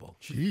available?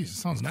 Jeez,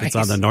 sounds nice. It's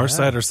on the north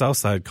side or south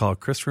side. Call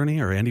Chris Rooney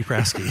or Andy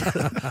Prasky.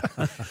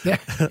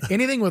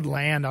 Anything with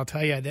land, I'll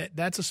tell you,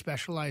 that's a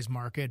specialized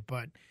market.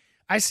 But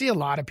I see a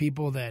lot of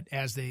people that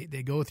as they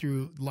go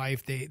through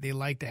life, they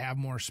like to have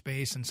more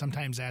space. And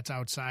sometimes that's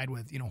outside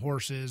with,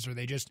 horses, or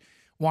they just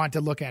want to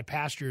look at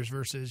pastures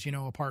versus,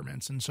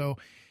 apartments. And so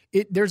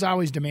there's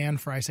always demand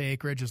for,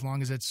 acreage, as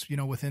long as it's,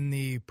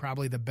 within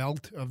probably the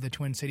belt of the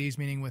Twin Cities,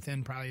 meaning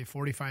within probably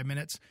 45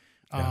 minutes.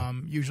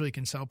 Usually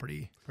can sell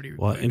pretty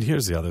well. quick. And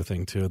here's the other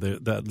thing too: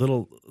 that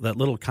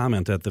little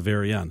comment at the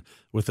very end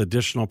with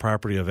additional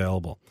property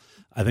available.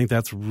 I think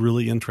that's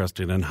really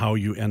interesting in how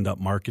you end up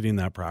marketing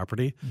that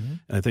property. Mm-hmm.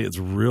 And I think it's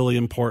really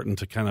important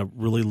to kind of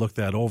really look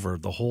that over,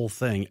 the whole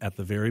thing at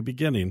the very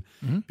beginning,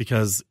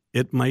 because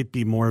it might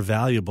be more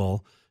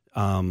valuable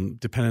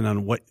depending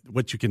on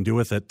what you can do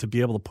with it to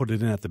be able to put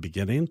it in at the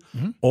beginning,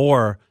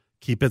 or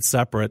keep it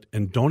separate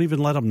and don't even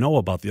let them know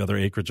about the other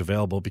acreage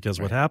available,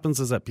 because what happens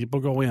is that people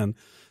go in,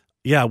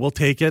 we'll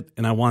take it,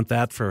 and I want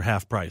that for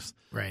half price.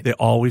 Right. They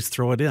always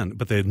throw it in,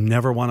 but they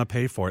never want to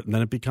pay for it, and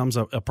then it becomes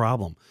a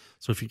problem.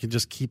 So if you can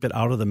just keep it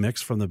out of the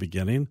mix from the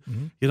beginning,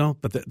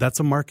 but that's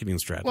a marketing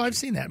strategy. Well, I've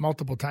seen that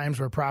multiple times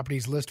where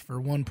properties list for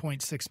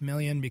 $1.6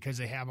 million because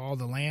they have all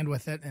the land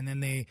with it, and then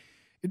they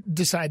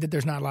decide that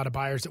there's not a lot of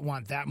buyers that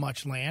want that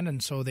much land,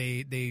 and so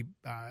they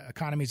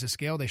economies of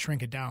scale, they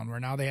shrink it down, where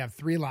now they have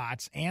 3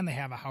 lots and they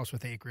have a house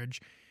with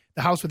acreage.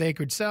 The house with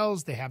acreage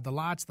sells, they have the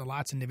lots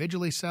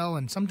individually sell,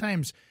 and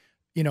sometimes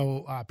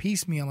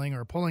piecemealing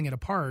or pulling it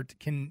apart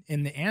can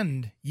in the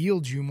end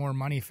yield you more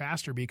money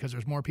faster, because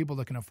there's more people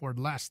that can afford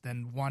less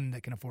than one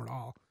that can afford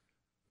all.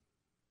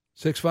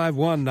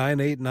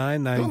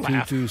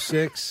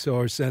 651-989-9226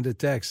 or send a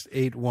text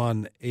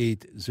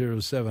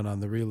 81807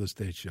 on the Real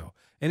Estate Show.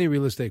 Any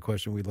real estate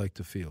question we'd like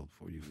to field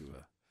for you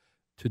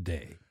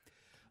today.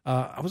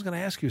 I was going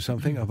to ask you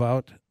something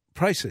about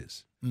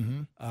prices,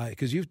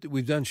 because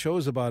we've done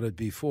shows about it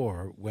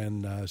before.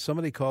 When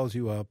somebody calls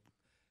you up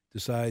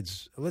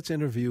decides, let's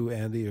interview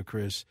Andy or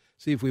Chris,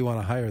 see if we want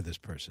to hire this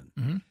person.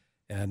 Mm-hmm.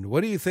 And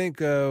what do you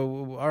think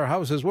our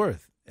house is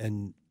worth?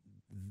 And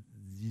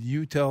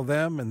you tell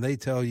them and they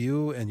tell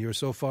you, and you're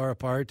so far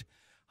apart.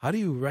 How do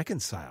you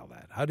reconcile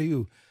that? How do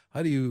you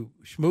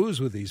schmooze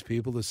with these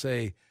people to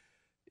say,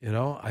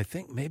 I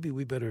think maybe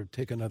we better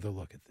take another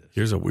look at this?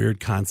 Here's a weird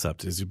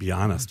concept, is you be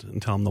honest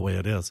and tell them the way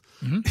it is.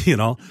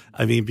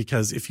 Mm-hmm.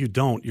 Because if you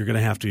don't, you're going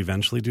to have to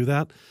eventually do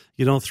that.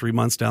 3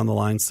 months down the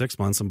line, 6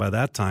 months, and by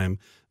that time,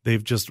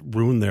 they've just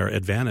ruined their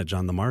advantage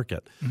on the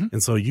market. Mm-hmm.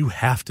 And so you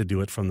have to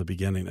do it from the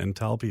beginning and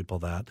tell people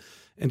that.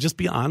 And just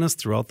be honest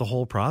throughout the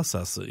whole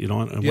process. And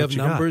do you have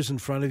numbers in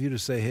front of you to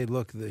say, hey,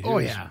 look.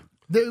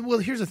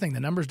 Here's the thing. The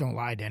numbers don't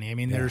lie, Denny.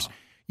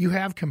 You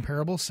have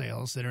comparable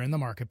sales that are in the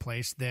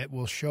marketplace that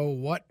will show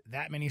what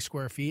that many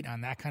square feet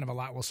on that kind of a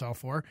lot will sell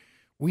for.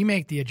 We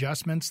make the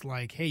adjustments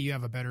like, hey, you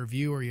have a better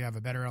view or you have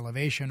a better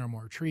elevation or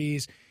more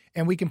trees,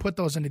 and we can put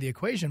those into the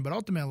equation. But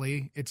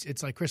ultimately,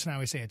 it's like Chris and I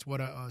always say, it's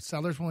what a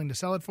seller's willing to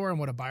sell it for and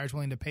what a buyer's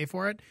willing to pay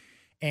for it.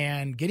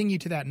 And getting you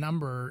to that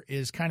number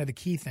is kind of the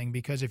key thing,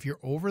 because if you're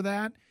over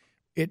that,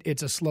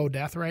 it's a slow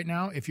death right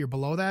now. If you're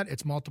below that,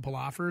 it's multiple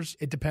offers.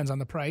 It depends on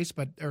the price,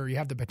 or you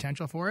have the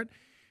potential for it.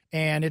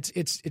 And it's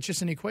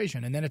just an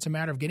equation. And then it's a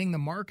matter of getting the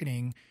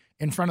marketing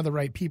in front of the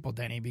right people,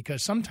 Denny,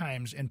 because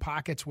sometimes in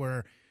pockets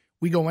where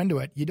we go into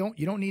it, you don't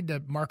need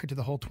to market to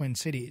the whole Twin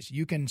Cities.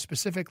 You can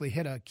specifically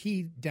hit a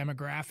key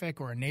demographic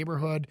or a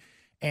neighborhood,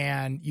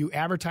 and you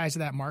advertise to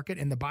that market,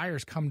 and the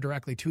buyers come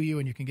directly to you,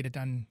 and you can get it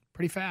done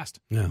pretty fast.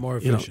 Yeah, more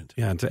efficient.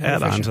 And to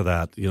add on to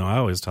that, I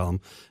always tell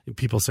them,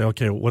 people say,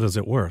 okay, what is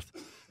it worth?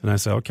 And I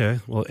say,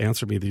 okay, well,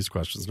 answer me these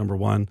questions. Number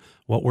one,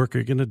 what work are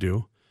you going to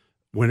do?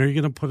 When are you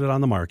going to put it on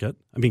the market?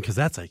 Because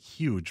that's a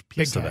huge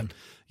piece of it,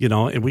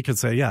 and we could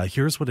say, yeah,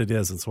 here's what it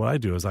is. And so what I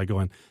do is I go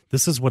in,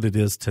 this is what it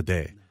is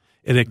today.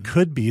 And it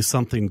could be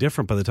something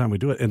different by the time we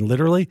do it. And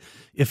literally,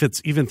 if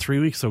it's even 3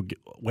 weeks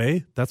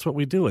away, that's what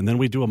we do. And then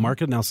we do a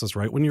market analysis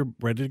right when you're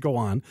ready to go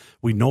on.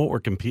 We know what we're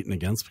competing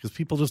against, because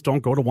people just don't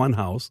go to one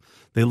house.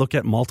 They look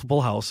at multiple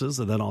houses,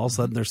 and then all of a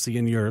sudden they're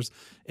seeing yours.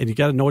 And you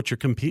got to know what you're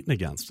competing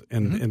against.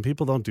 And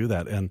people don't do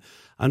that. And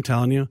I'm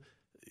telling you,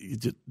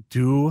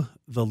 do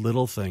the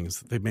little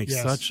things. They make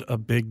such a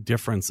big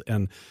difference.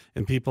 And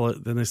people,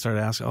 then they start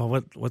asking,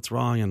 what's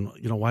wrong? And,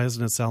 why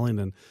isn't it selling?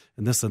 And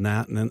this and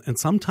that. And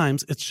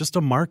sometimes it's just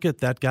a market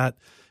that got,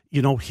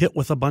 hit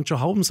with a bunch of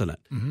homes in it.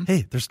 Mm-hmm.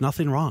 Hey, there's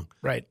nothing wrong.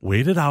 Right.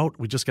 Wait it out.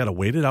 We just got to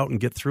wait it out and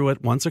get through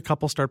it. Once a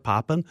couple start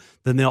popping,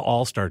 then they'll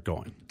all start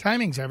going.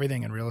 Timing's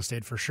everything in real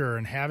estate for sure.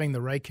 And having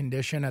the right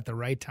condition at the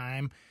right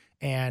time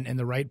and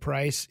the right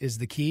price is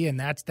the key. And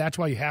that's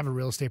why you have a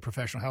real estate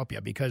professional help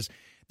you, because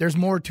there's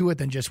more to it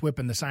than just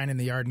whipping the sign in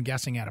the yard and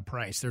guessing at a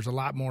price. There's a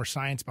lot more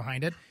science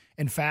behind it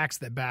and facts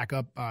that back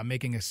up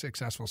making a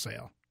successful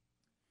sale.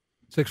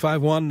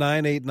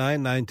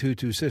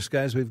 651-989-9226.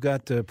 Guys, we've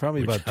got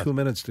probably about 2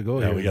 minutes to go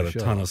here. Yeah, we got a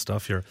ton of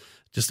stuff here.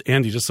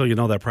 Andy, just so you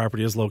know, that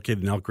property is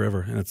located in Elk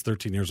River, and it's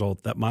 13 years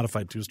old. That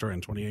modified two-story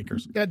on 20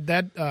 acres.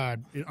 That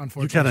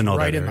unfortunately, is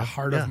right in the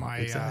heart of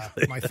my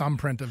my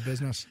thumbprint of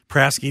business.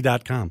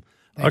 Prasky.com.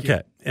 Thank you.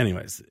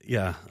 Anyways,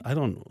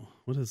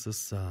 what is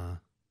this?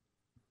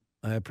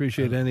 I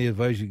appreciate any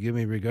advice you give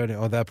me regarding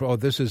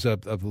this is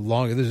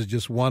this is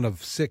just one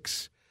of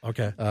 6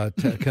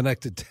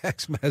 connected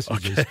text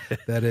messages. Okay.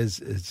 That is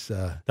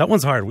that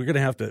one's hard. We're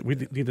gonna have to. We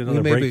need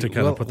another break to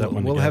kind of put that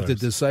one together. We'll have to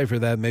decipher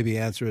that. Maybe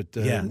answer it.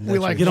 We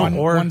like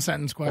one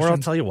sentence questions. Or I'll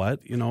tell you what,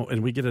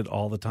 and we get it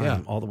all the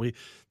time, all the way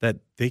that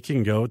they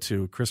can go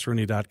to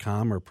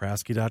chrisrooney.com or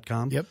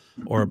Prasky.com. Yep.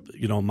 Or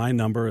my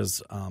number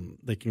is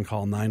they can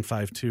call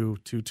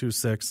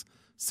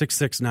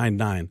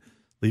 952-226-6699.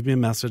 Leave me a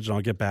message and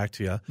I'll get back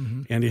to you.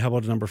 Mm-hmm. Andy, how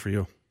about a number for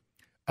you?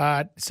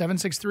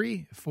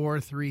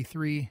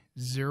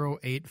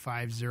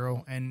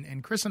 763-433-0850.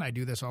 And Chris and I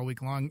do this all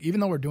week long, even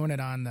though we're doing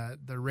it on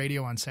the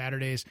radio on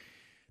Saturdays.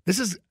 This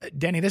is,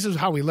 Denny, this is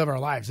how we live our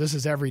lives. This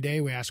is every day.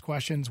 We ask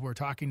questions. We're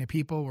talking to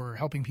people. We're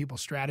helping people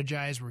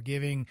strategize. We're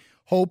giving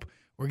hope.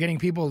 We're getting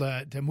people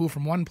to move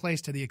from one place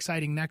to the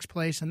exciting next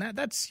place. And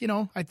that's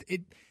why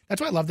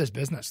I love this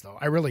business, though.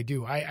 I really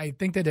do. I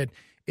think that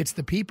it's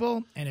the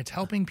people, and it's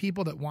helping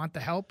people that want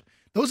the help.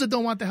 Those that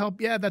don't want the help,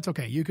 that's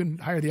okay. You can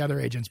hire the other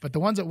agents. But the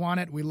ones that want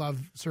it, we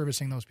love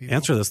servicing those people.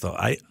 Answer this, though.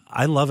 I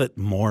love it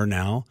more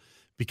now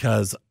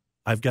because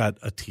I've got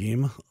a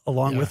team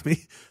along with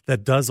me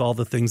that does all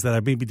the things that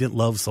I maybe didn't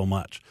love so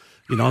much.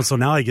 So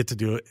now I get to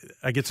do it.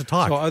 I get to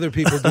talk. So other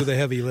people do the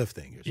heavy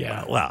lifting.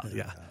 Yeah.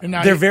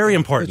 They're very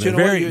important.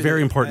 They're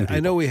very important people. I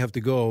know we have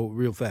to go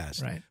real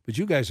fast. Right. But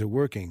you guys are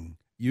working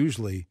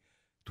usually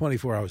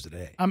 24 hours a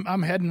day.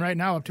 I'm heading right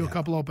now up to a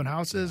couple open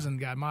houses and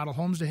got model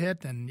homes to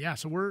hit. And,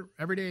 so we're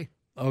every day.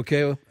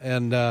 Okay.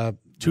 And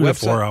 2 to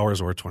 4 hours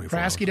or 24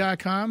 hours.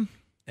 Prasky.com.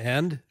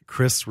 And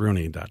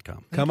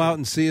chrisrooney.com. Come out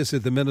and see us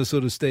at the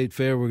Minnesota State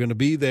Fair. We're going to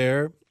be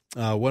there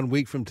 1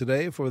 week from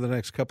today for the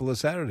next couple of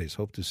Saturdays.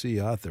 Hope to see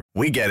you out there.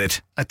 We get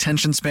it.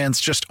 Attention spans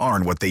just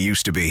aren't what they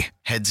used to be.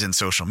 Heads in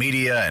social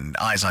media and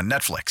eyes on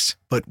Netflix.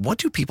 But what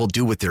do people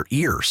do with their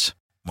ears?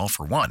 Well,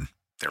 for one,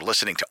 They're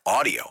listening to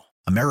audio.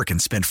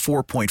 Americans spend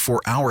 4.4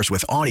 hours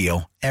with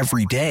audio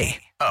every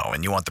day. Oh,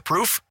 and you want the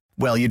proof?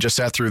 Well, you just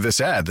sat through this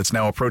ad that's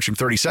now approaching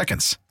 30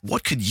 seconds.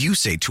 What could you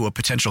say to a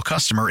potential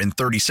customer in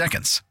 30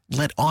 seconds?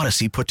 Let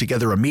Odyssey put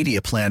together a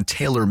media plan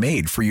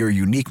tailor-made for your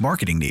unique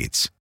marketing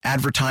needs.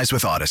 Advertise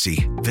with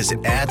Odyssey.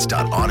 Visit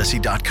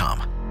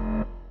ads.odyssey.com.